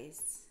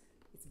nice.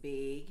 It's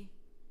big.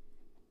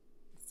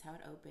 That's how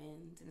it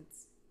opens, and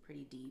it's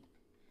pretty deep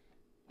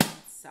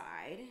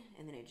inside.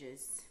 And then it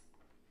just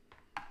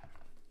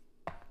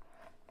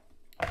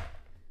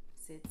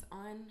sits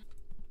on.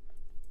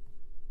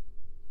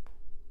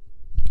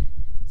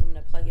 So I'm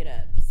gonna plug it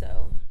up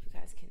so you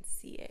guys can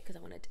see it, because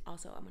I'm gonna take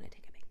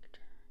a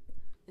picture.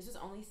 This was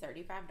only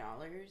 $35,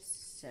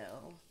 so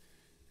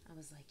I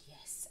was like,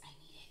 yes, I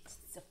need it.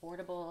 It's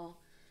affordable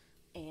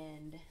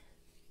and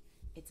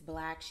it's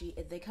black.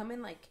 They come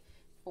in like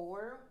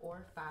 4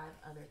 or 5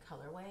 other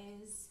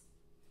colorways.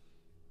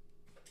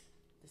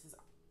 This is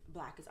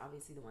black is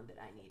obviously the one that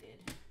I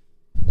needed.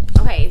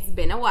 Okay, it's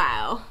been a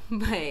while,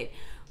 but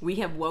we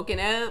have woken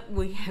up.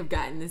 We have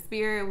gotten the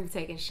spirit. We've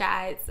taken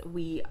shots.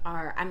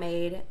 I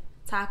made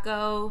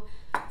taco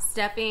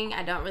stuffing.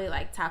 I don't really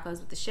like tacos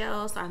with the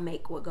shell, so I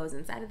make what goes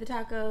inside of the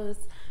tacos.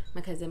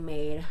 My cousin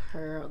made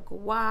her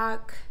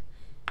guac.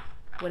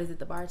 What is it?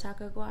 The bar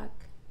taco guac?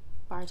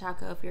 Bar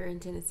taco if you're in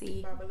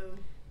Tennessee. Babaloo.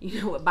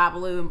 You know what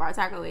babaloo and bar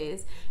taco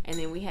is. And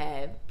then we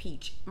have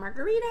peach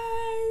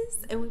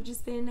margaritas. And we've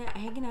just been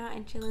hanging out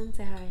and chilling.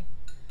 Say hi.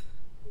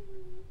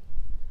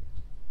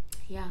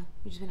 Yeah,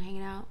 we've just been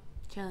hanging out,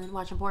 chilling,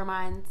 watching Poor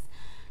Minds.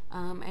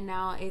 And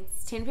now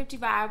it's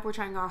 10:55. We're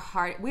trying our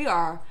hard. We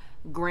are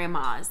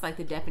grandmas, like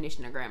the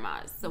definition of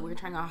grandmas. So we're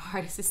trying our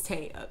hardest to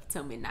stay up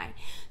till midnight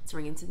to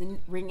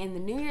ring in the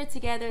new year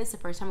together. It's the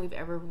first time we've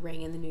ever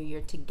rang in the new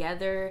year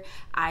together.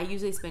 I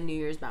usually spend New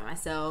Year's by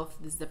myself.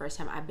 This is the first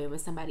time I've been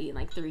with somebody in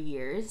like 3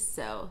 years.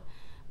 So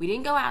we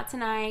didn't go out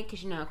tonight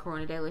because, you know,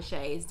 Corona de la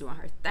Shea is doing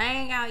her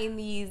thing out in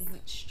these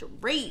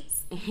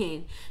streets. And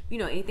if you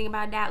know anything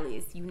about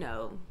Dallas, you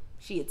know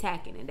she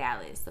attacking in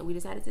Dallas. So we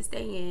decided to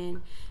stay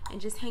in and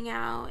just hang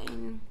out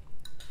and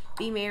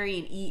be merry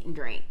and eat and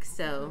drink.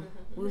 So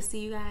we'll see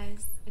you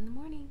guys in the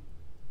morning.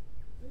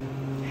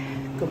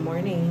 Good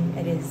morning.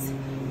 It is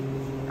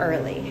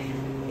early.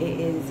 It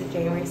is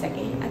January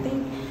 2nd, I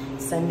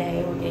think.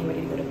 Sunday. We're getting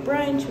ready to go to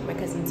brunch with my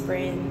cousin's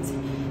friends.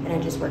 And I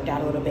just worked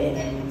out a little bit.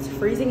 It's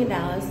freezing in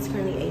Dallas. It's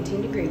currently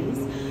 18 degrees.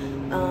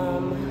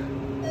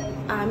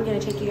 I'm gonna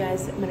catch you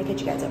guys up when I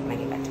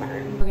get back to my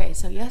room. Okay,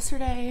 so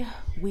yesterday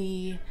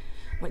we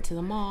went to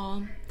the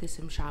mall, did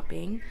some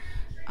shopping.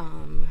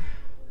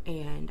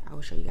 And I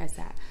will show you guys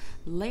that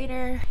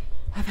later.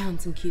 I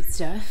found some cute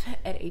stuff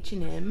at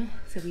H&M,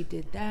 so we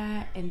did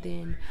that, and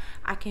then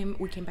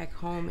we came back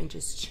home and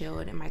just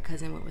chilled, and my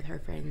cousin went with her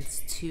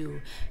friends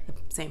to the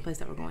same place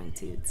that we're going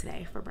to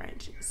today for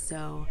brunch.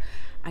 So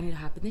I need to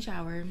hop in the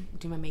shower,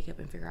 do my makeup,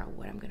 and figure out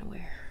what I'm gonna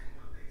wear.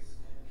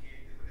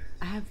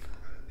 I have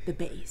the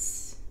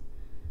base,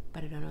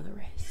 but I don't know the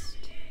rest.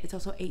 It's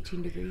also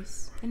 18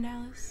 degrees in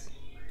Dallas.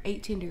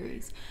 18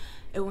 degrees.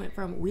 It went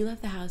from, we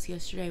left the house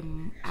yesterday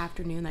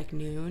afternoon, like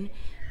noon.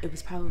 It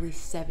was probably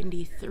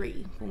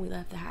 73 when we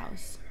left the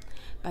house.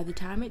 By the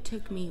time it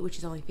took me, which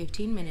is only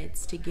 15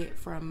 minutes, to get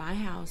from my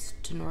house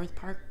to North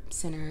Park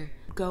Center,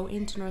 go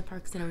into North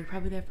Park Center, we were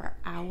probably there for an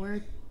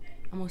hour,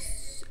 almost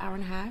hour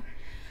and a half.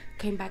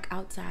 Came back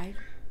outside.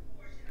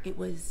 It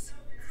was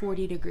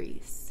 40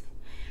 degrees.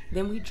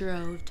 Then we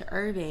drove to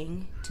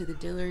Irving to the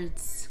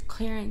Dillard's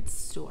clearance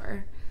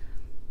store.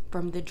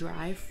 From the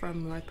drive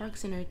from North Park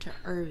Center to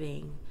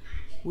Irving,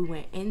 we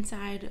went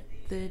inside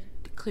the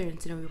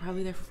clearance center. We were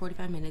probably there for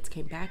 45 minutes,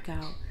 came back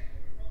out.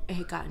 It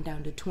had gotten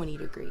down to 20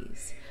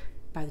 degrees.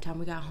 By the time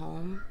we got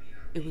home,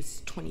 it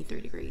was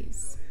 23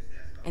 degrees.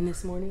 And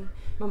this morning,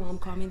 my mom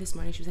called me this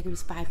morning. She was like, it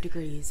was 5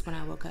 degrees when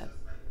I woke up.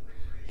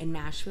 In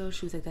Nashville,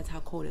 she was like, that's how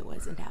cold it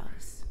was in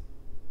Dallas.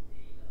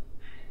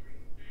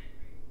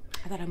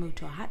 I thought I moved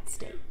to a hot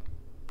state,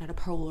 not a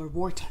polar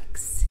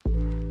vortex.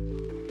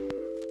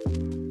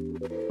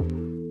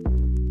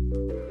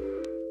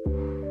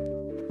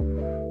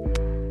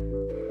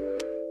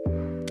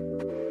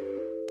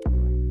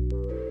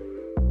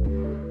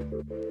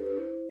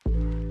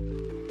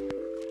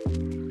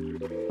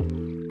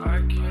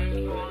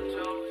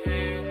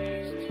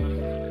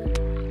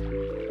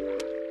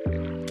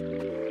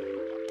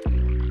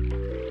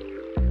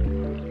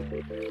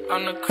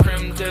 I'm the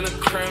creme de la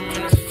creme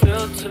and it's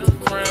filled to the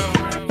brim.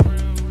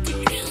 But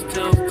you should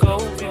still go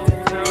be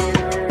real.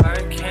 I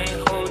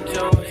can't hold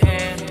your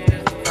hand.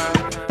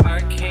 I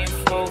can't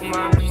fold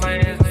my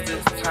plans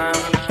this time.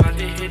 I'm about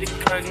to hit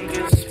a cut and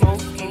get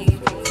smoky.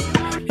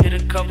 Hit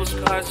a couple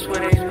spots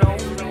where they know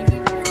me.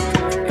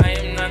 I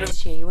am not a...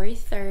 It's January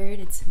 3rd.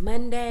 It's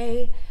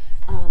Monday.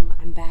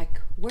 I'm back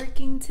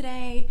working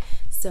today.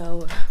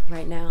 So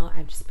right now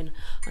I've just been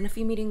on a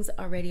few meetings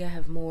already. I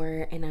have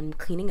more, and I'm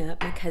cleaning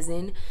up. My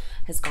cousin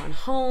has gone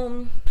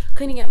home,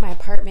 cleaning up my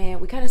apartment.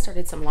 We kind of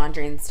started some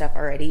laundry and stuff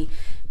already,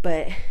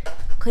 but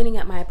cleaning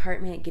up my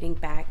apartment, getting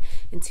back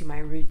into my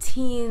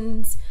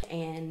routines,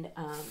 and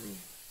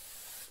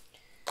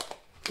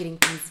getting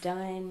things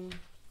done.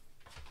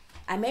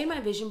 I made my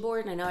vision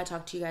board, and I know I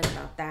talked to you guys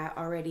about that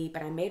already,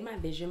 but I made my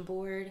vision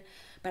board,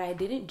 but I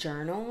didn't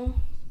journal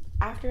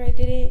after I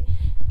did it.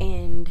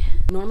 And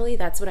normally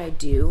that's what I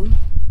do,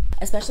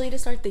 especially to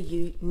start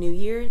the new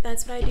year.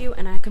 That's what I do,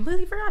 and I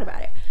completely forgot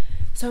about it.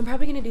 So I'm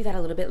probably gonna do that a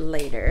little bit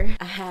later.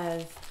 I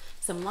have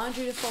some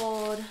laundry to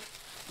fold.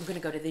 I'm gonna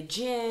go to the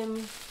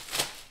gym.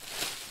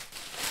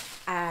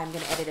 I'm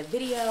gonna edit a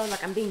video.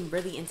 Like, I'm being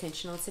really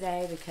intentional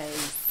today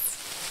because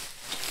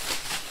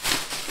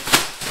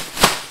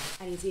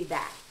I need to be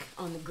back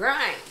on the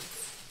grind.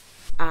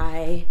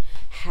 I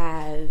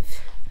have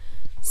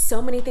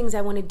so many things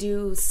I want to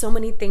do, so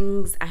many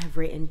things I have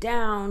written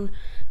down.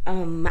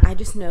 I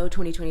just know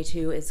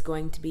 2022 is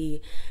going to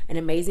be an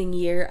amazing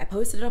year. I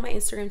posted it on my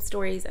Instagram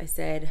stories. I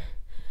said,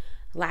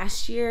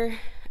 last year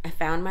I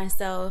found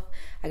myself,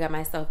 I got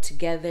myself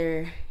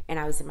together, and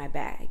I was in my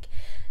bag.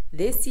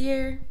 This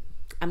year,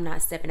 I'm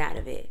not stepping out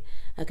of it.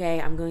 Okay,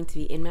 I'm going to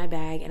be in my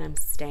bag and I'm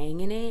staying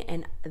in it,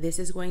 and this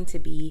is going to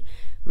be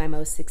my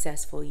most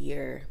successful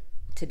year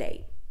to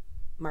date.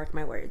 Mark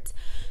my words.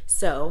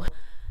 So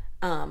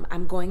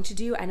I'm going to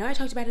do, I know I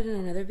talked about it in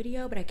another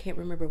video, but I can't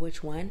remember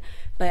which one,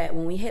 but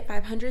when we hit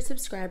 500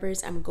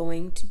 subscribers, I'm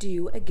going to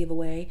do a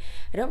giveaway.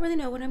 I don't really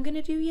know what I'm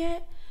gonna do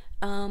yet.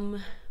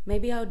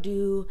 Maybe I'll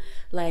do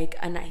like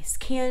a nice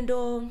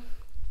candle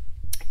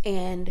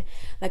and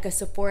like a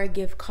Sephora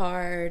gift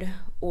card,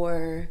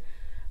 or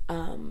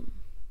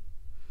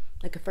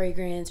like a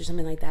fragrance or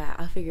something like that.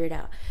 I'll figure it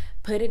out.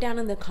 Put it down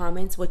in the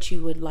comments what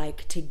you would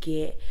like to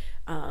get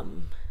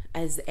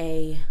as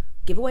a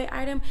giveaway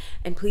item,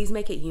 and please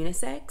make it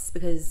unisex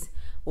because,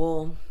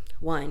 well,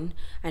 one,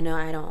 I know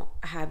I don't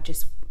have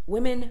just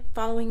women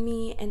following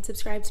me and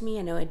subscribe to me.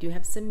 I know I do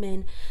have some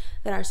men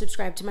that are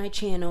subscribed to my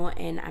channel,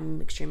 and I'm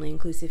an extremely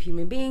inclusive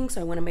human being,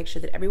 so I want to make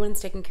sure that everyone's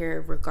taken care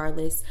of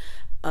regardless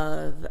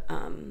of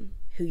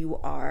who you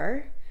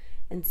are.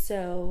 And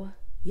so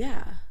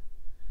yeah,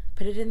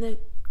 put it in the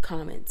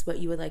comments what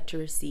you would like to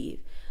receive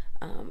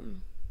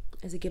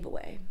as a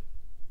giveaway.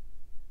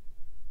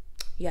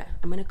 Yeah,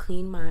 I'm gonna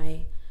clean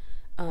my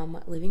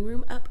living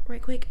room up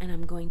right quick, and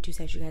I'm going to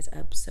set you guys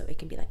up so it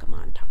can be like a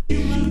montage.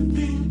 You might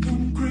think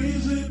I'm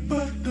crazy,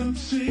 but I'm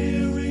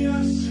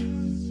serious.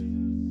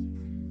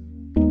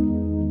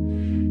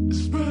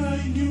 It's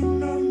better you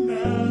know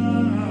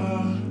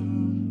now.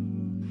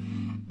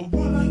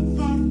 What I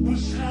thought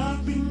was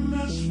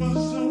happiness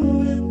was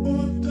only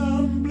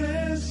boredom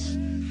bliss.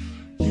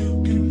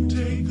 You can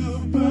take a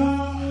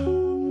bow.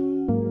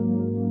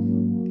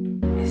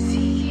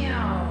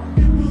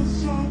 It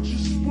was all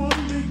just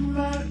one big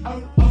night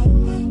out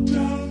on the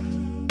town.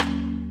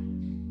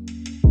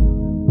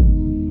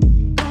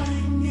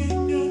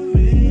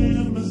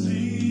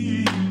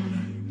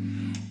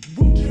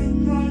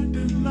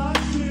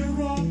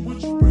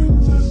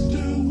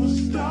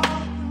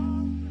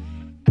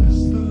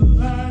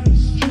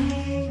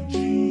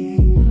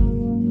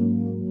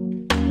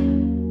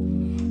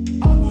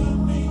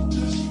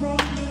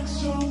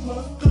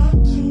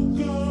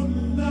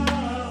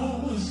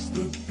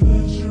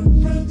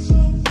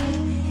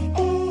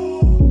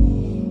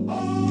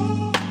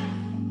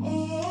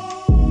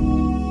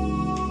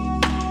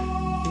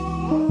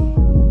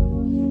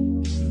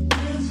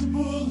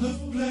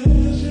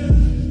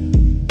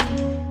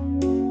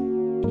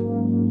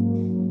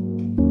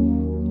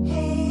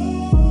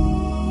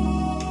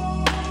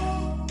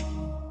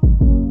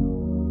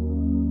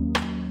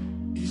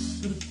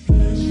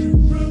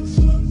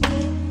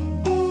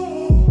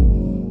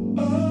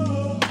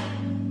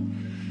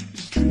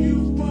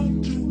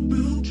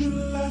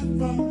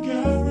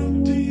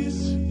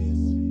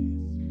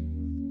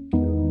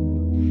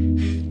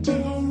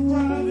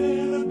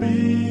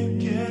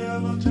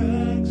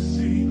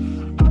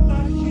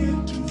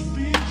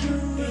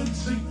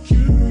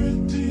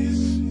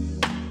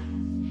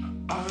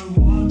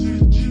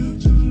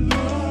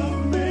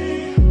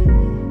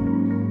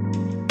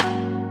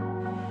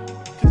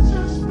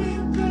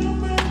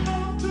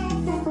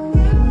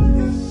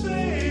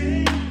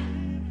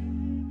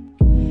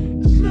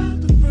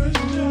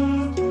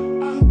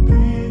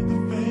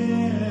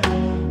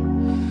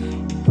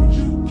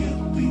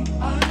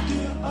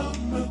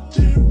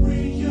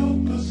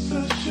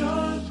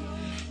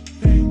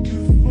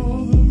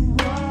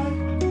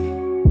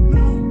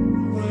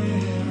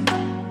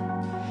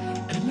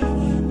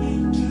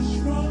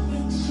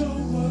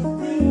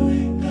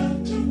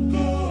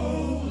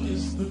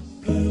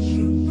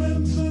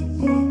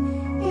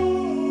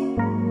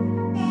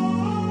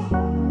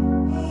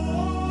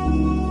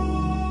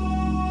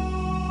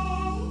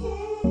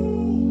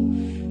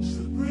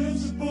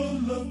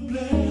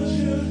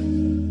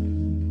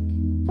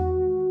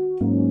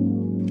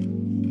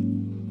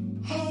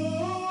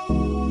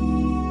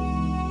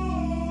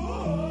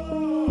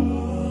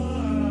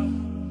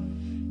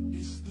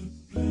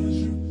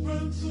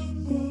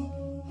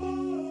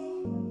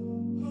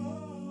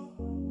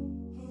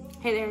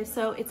 guys,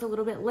 so it's a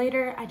little bit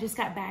later. I just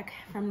got back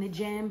from the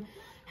gym,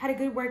 had a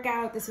good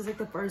workout. This is like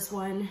the first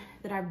one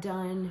that I've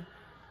done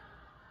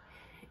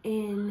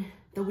in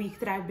the week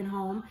that I've been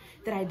home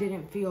that I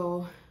didn't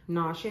feel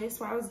nauseous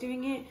while I was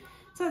doing it,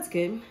 so that's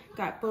good.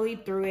 Got fully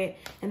through it,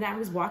 and then I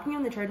was walking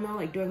on the treadmill,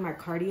 like doing my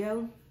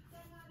cardio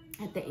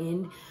at the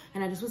end,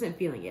 and I just wasn't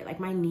feeling it. Like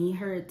my knee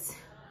hurts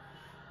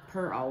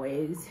per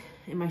always,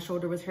 and my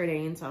shoulder was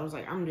hurting, so I was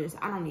like, I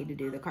don't need to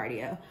do the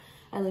cardio.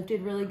 I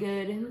lifted really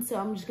good, and so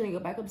I'm just gonna go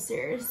back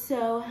upstairs.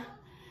 So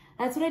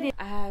that's what I did.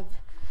 I have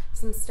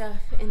some stuff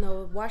in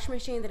the washing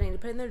machine that I need to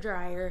put in the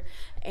dryer,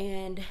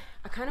 and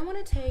I kind of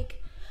want to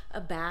take a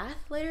bath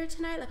later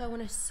tonight. Like I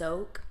want to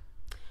soak,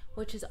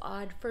 which is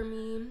odd for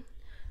me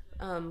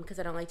because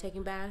I don't like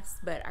taking baths,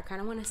 but I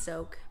kind of want to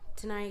soak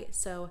tonight.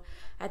 So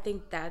I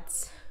think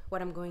that's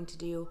what I'm going to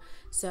do.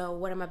 So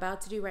what I'm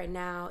about to do right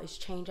now is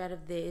change out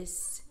of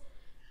this.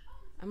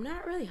 I'm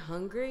not really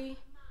hungry,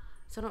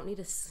 so I don't need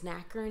a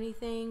snack or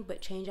anything,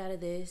 but change out of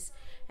this,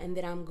 and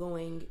then I'm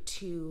going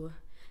to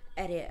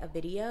edit a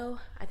video.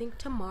 I think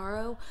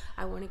tomorrow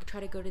I want to try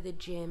to go to the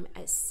gym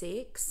at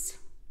 6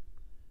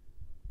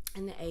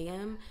 in the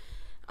a.m.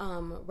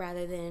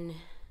 Rather than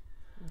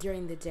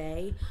during the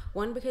day.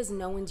 One, because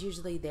no one's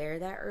usually there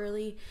that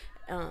early,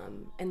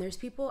 and there's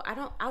people,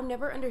 I'll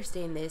never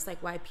understand this,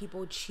 like why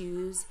people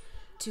choose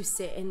to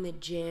sit in the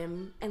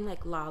gym and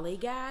like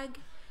lollygag.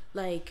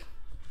 Like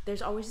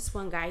there's always this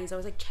one guy, he's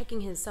always like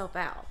checking himself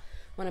out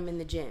when I'm in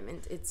the gym,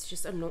 and it's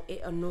just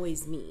it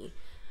annoys me.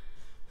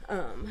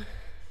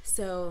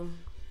 So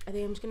I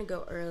think I'm just gonna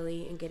go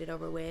early and get it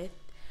over with,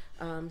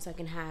 so I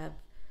can have a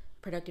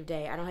productive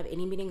day. I don't have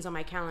any meetings on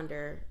my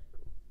calendar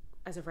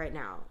as of right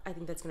now. I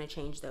think that's gonna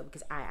change though,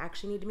 because I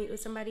actually need to meet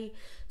with somebody.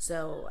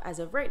 So as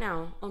of right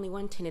now, only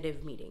one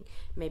tentative meeting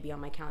may be on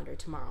my calendar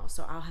tomorrow.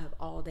 So I'll have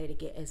all day to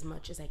get as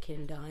much as I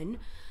can done.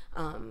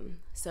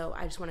 So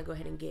I just wanna go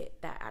ahead and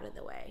get that out of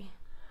the way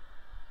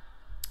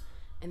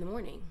in the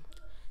morning.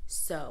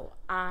 So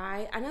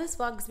I know this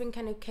vlog's been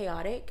kind of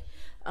chaotic.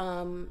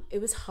 It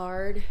was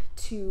hard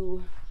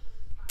to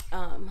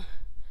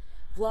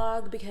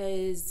vlog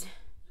because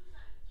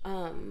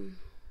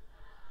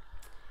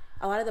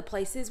a lot of the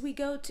places we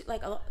go to,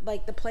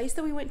 like the place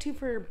that we went to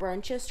for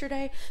brunch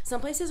yesterday, some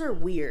places are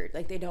weird.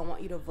 Like they don't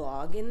want you to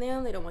vlog in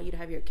them. They don't want you to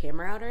have your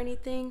camera out or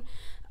anything.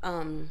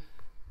 And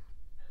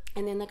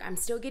then like I'm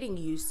still getting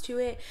used to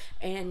it,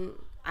 and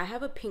I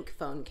have a pink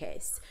phone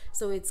case,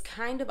 so it's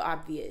kind of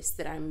obvious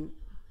that I'm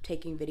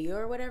taking video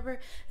or whatever,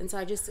 and so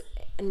I just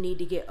need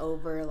to get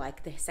over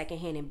like the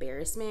secondhand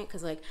embarrassment,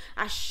 because like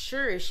I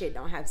sure as shit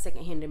don't have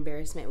secondhand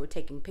embarrassment with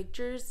taking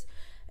pictures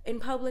in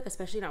public,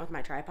 especially not with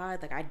my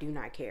tripod. Like I do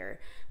not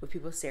care when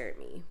people stare at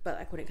me, but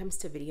like when it comes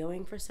to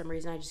videoing, for some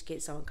reason I just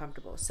get so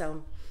uncomfortable.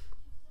 So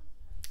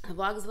the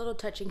vlog is a little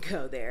touch and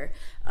go there,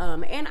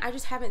 and I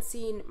just haven't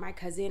seen my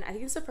cousin. I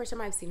think it's the first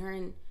time I've seen her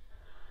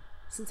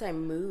since I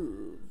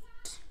moved.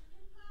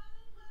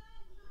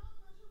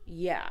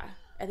 Yeah,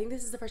 I think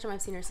this is the first time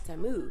I've seen her since I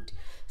moved.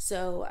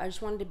 So I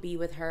just wanted to be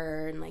with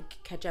her and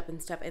like catch up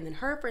and stuff. And then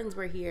her friends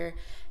were here,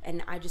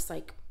 and I just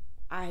like,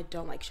 I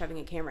don't like shoving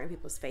a camera in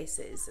people's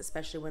faces,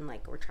 especially when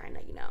like we're trying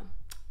to, you know,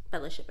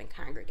 fellowship and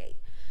congregate.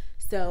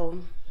 So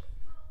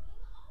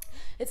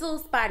it's a little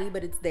spotty,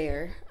 but it's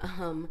there.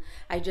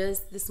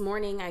 This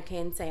morning, I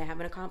can say I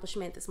have an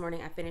accomplishment. This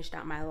morning I finished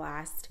out my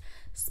last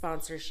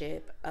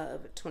sponsorship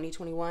of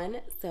 2021.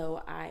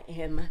 So I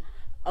am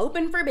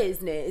open for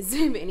business.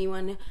 If any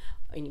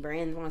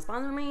brands want to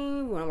sponsor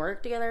me, want to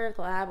work together,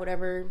 collab,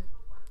 whatever,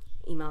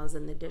 email is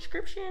in the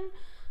description.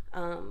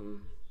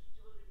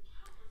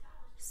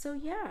 So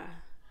yeah,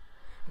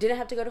 didn't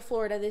have to go to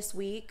Florida this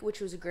week, which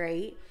was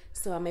great,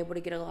 so I'm able to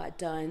get a lot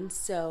done.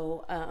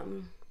 So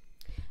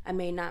I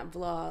may not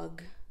vlog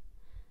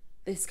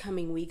this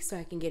coming week so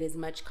I can get as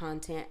much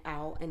content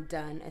out and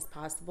done as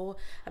possible.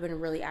 I've been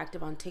really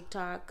active on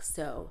TikTok,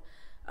 so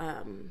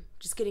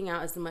just getting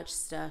out as much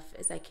stuff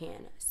as I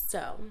can.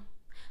 So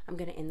I'm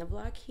gonna end the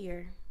vlog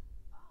here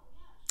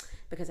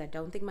because I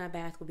don't think my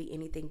bath will be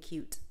anything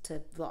cute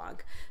to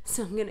vlog.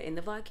 So I'm gonna end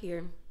the vlog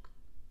here.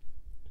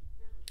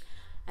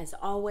 As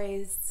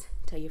always,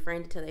 tell your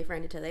friend to tell their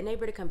friend to tell their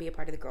neighbor to come be a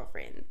part of the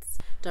girlfriends.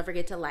 Don't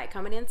forget to like,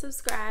 comment, and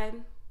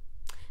subscribe.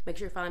 Make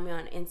sure you follow me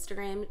on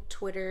Instagram,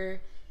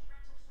 Twitter,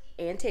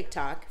 and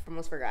TikTok.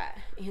 Almost forgot.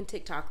 And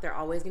TikTok. They're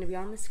always going to be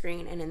on the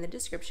screen and in the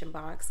description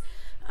box.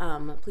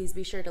 Please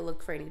be sure to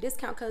look for any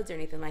discount codes or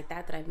anything like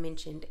that I've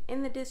mentioned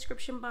in the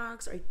description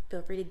box, or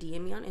feel free to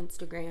DM me on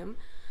Instagram.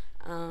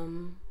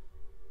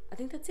 I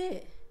think that's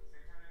it.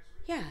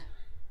 Yeah.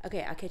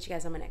 Okay, I'll catch you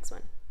guys on my next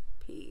one.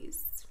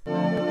 Peace.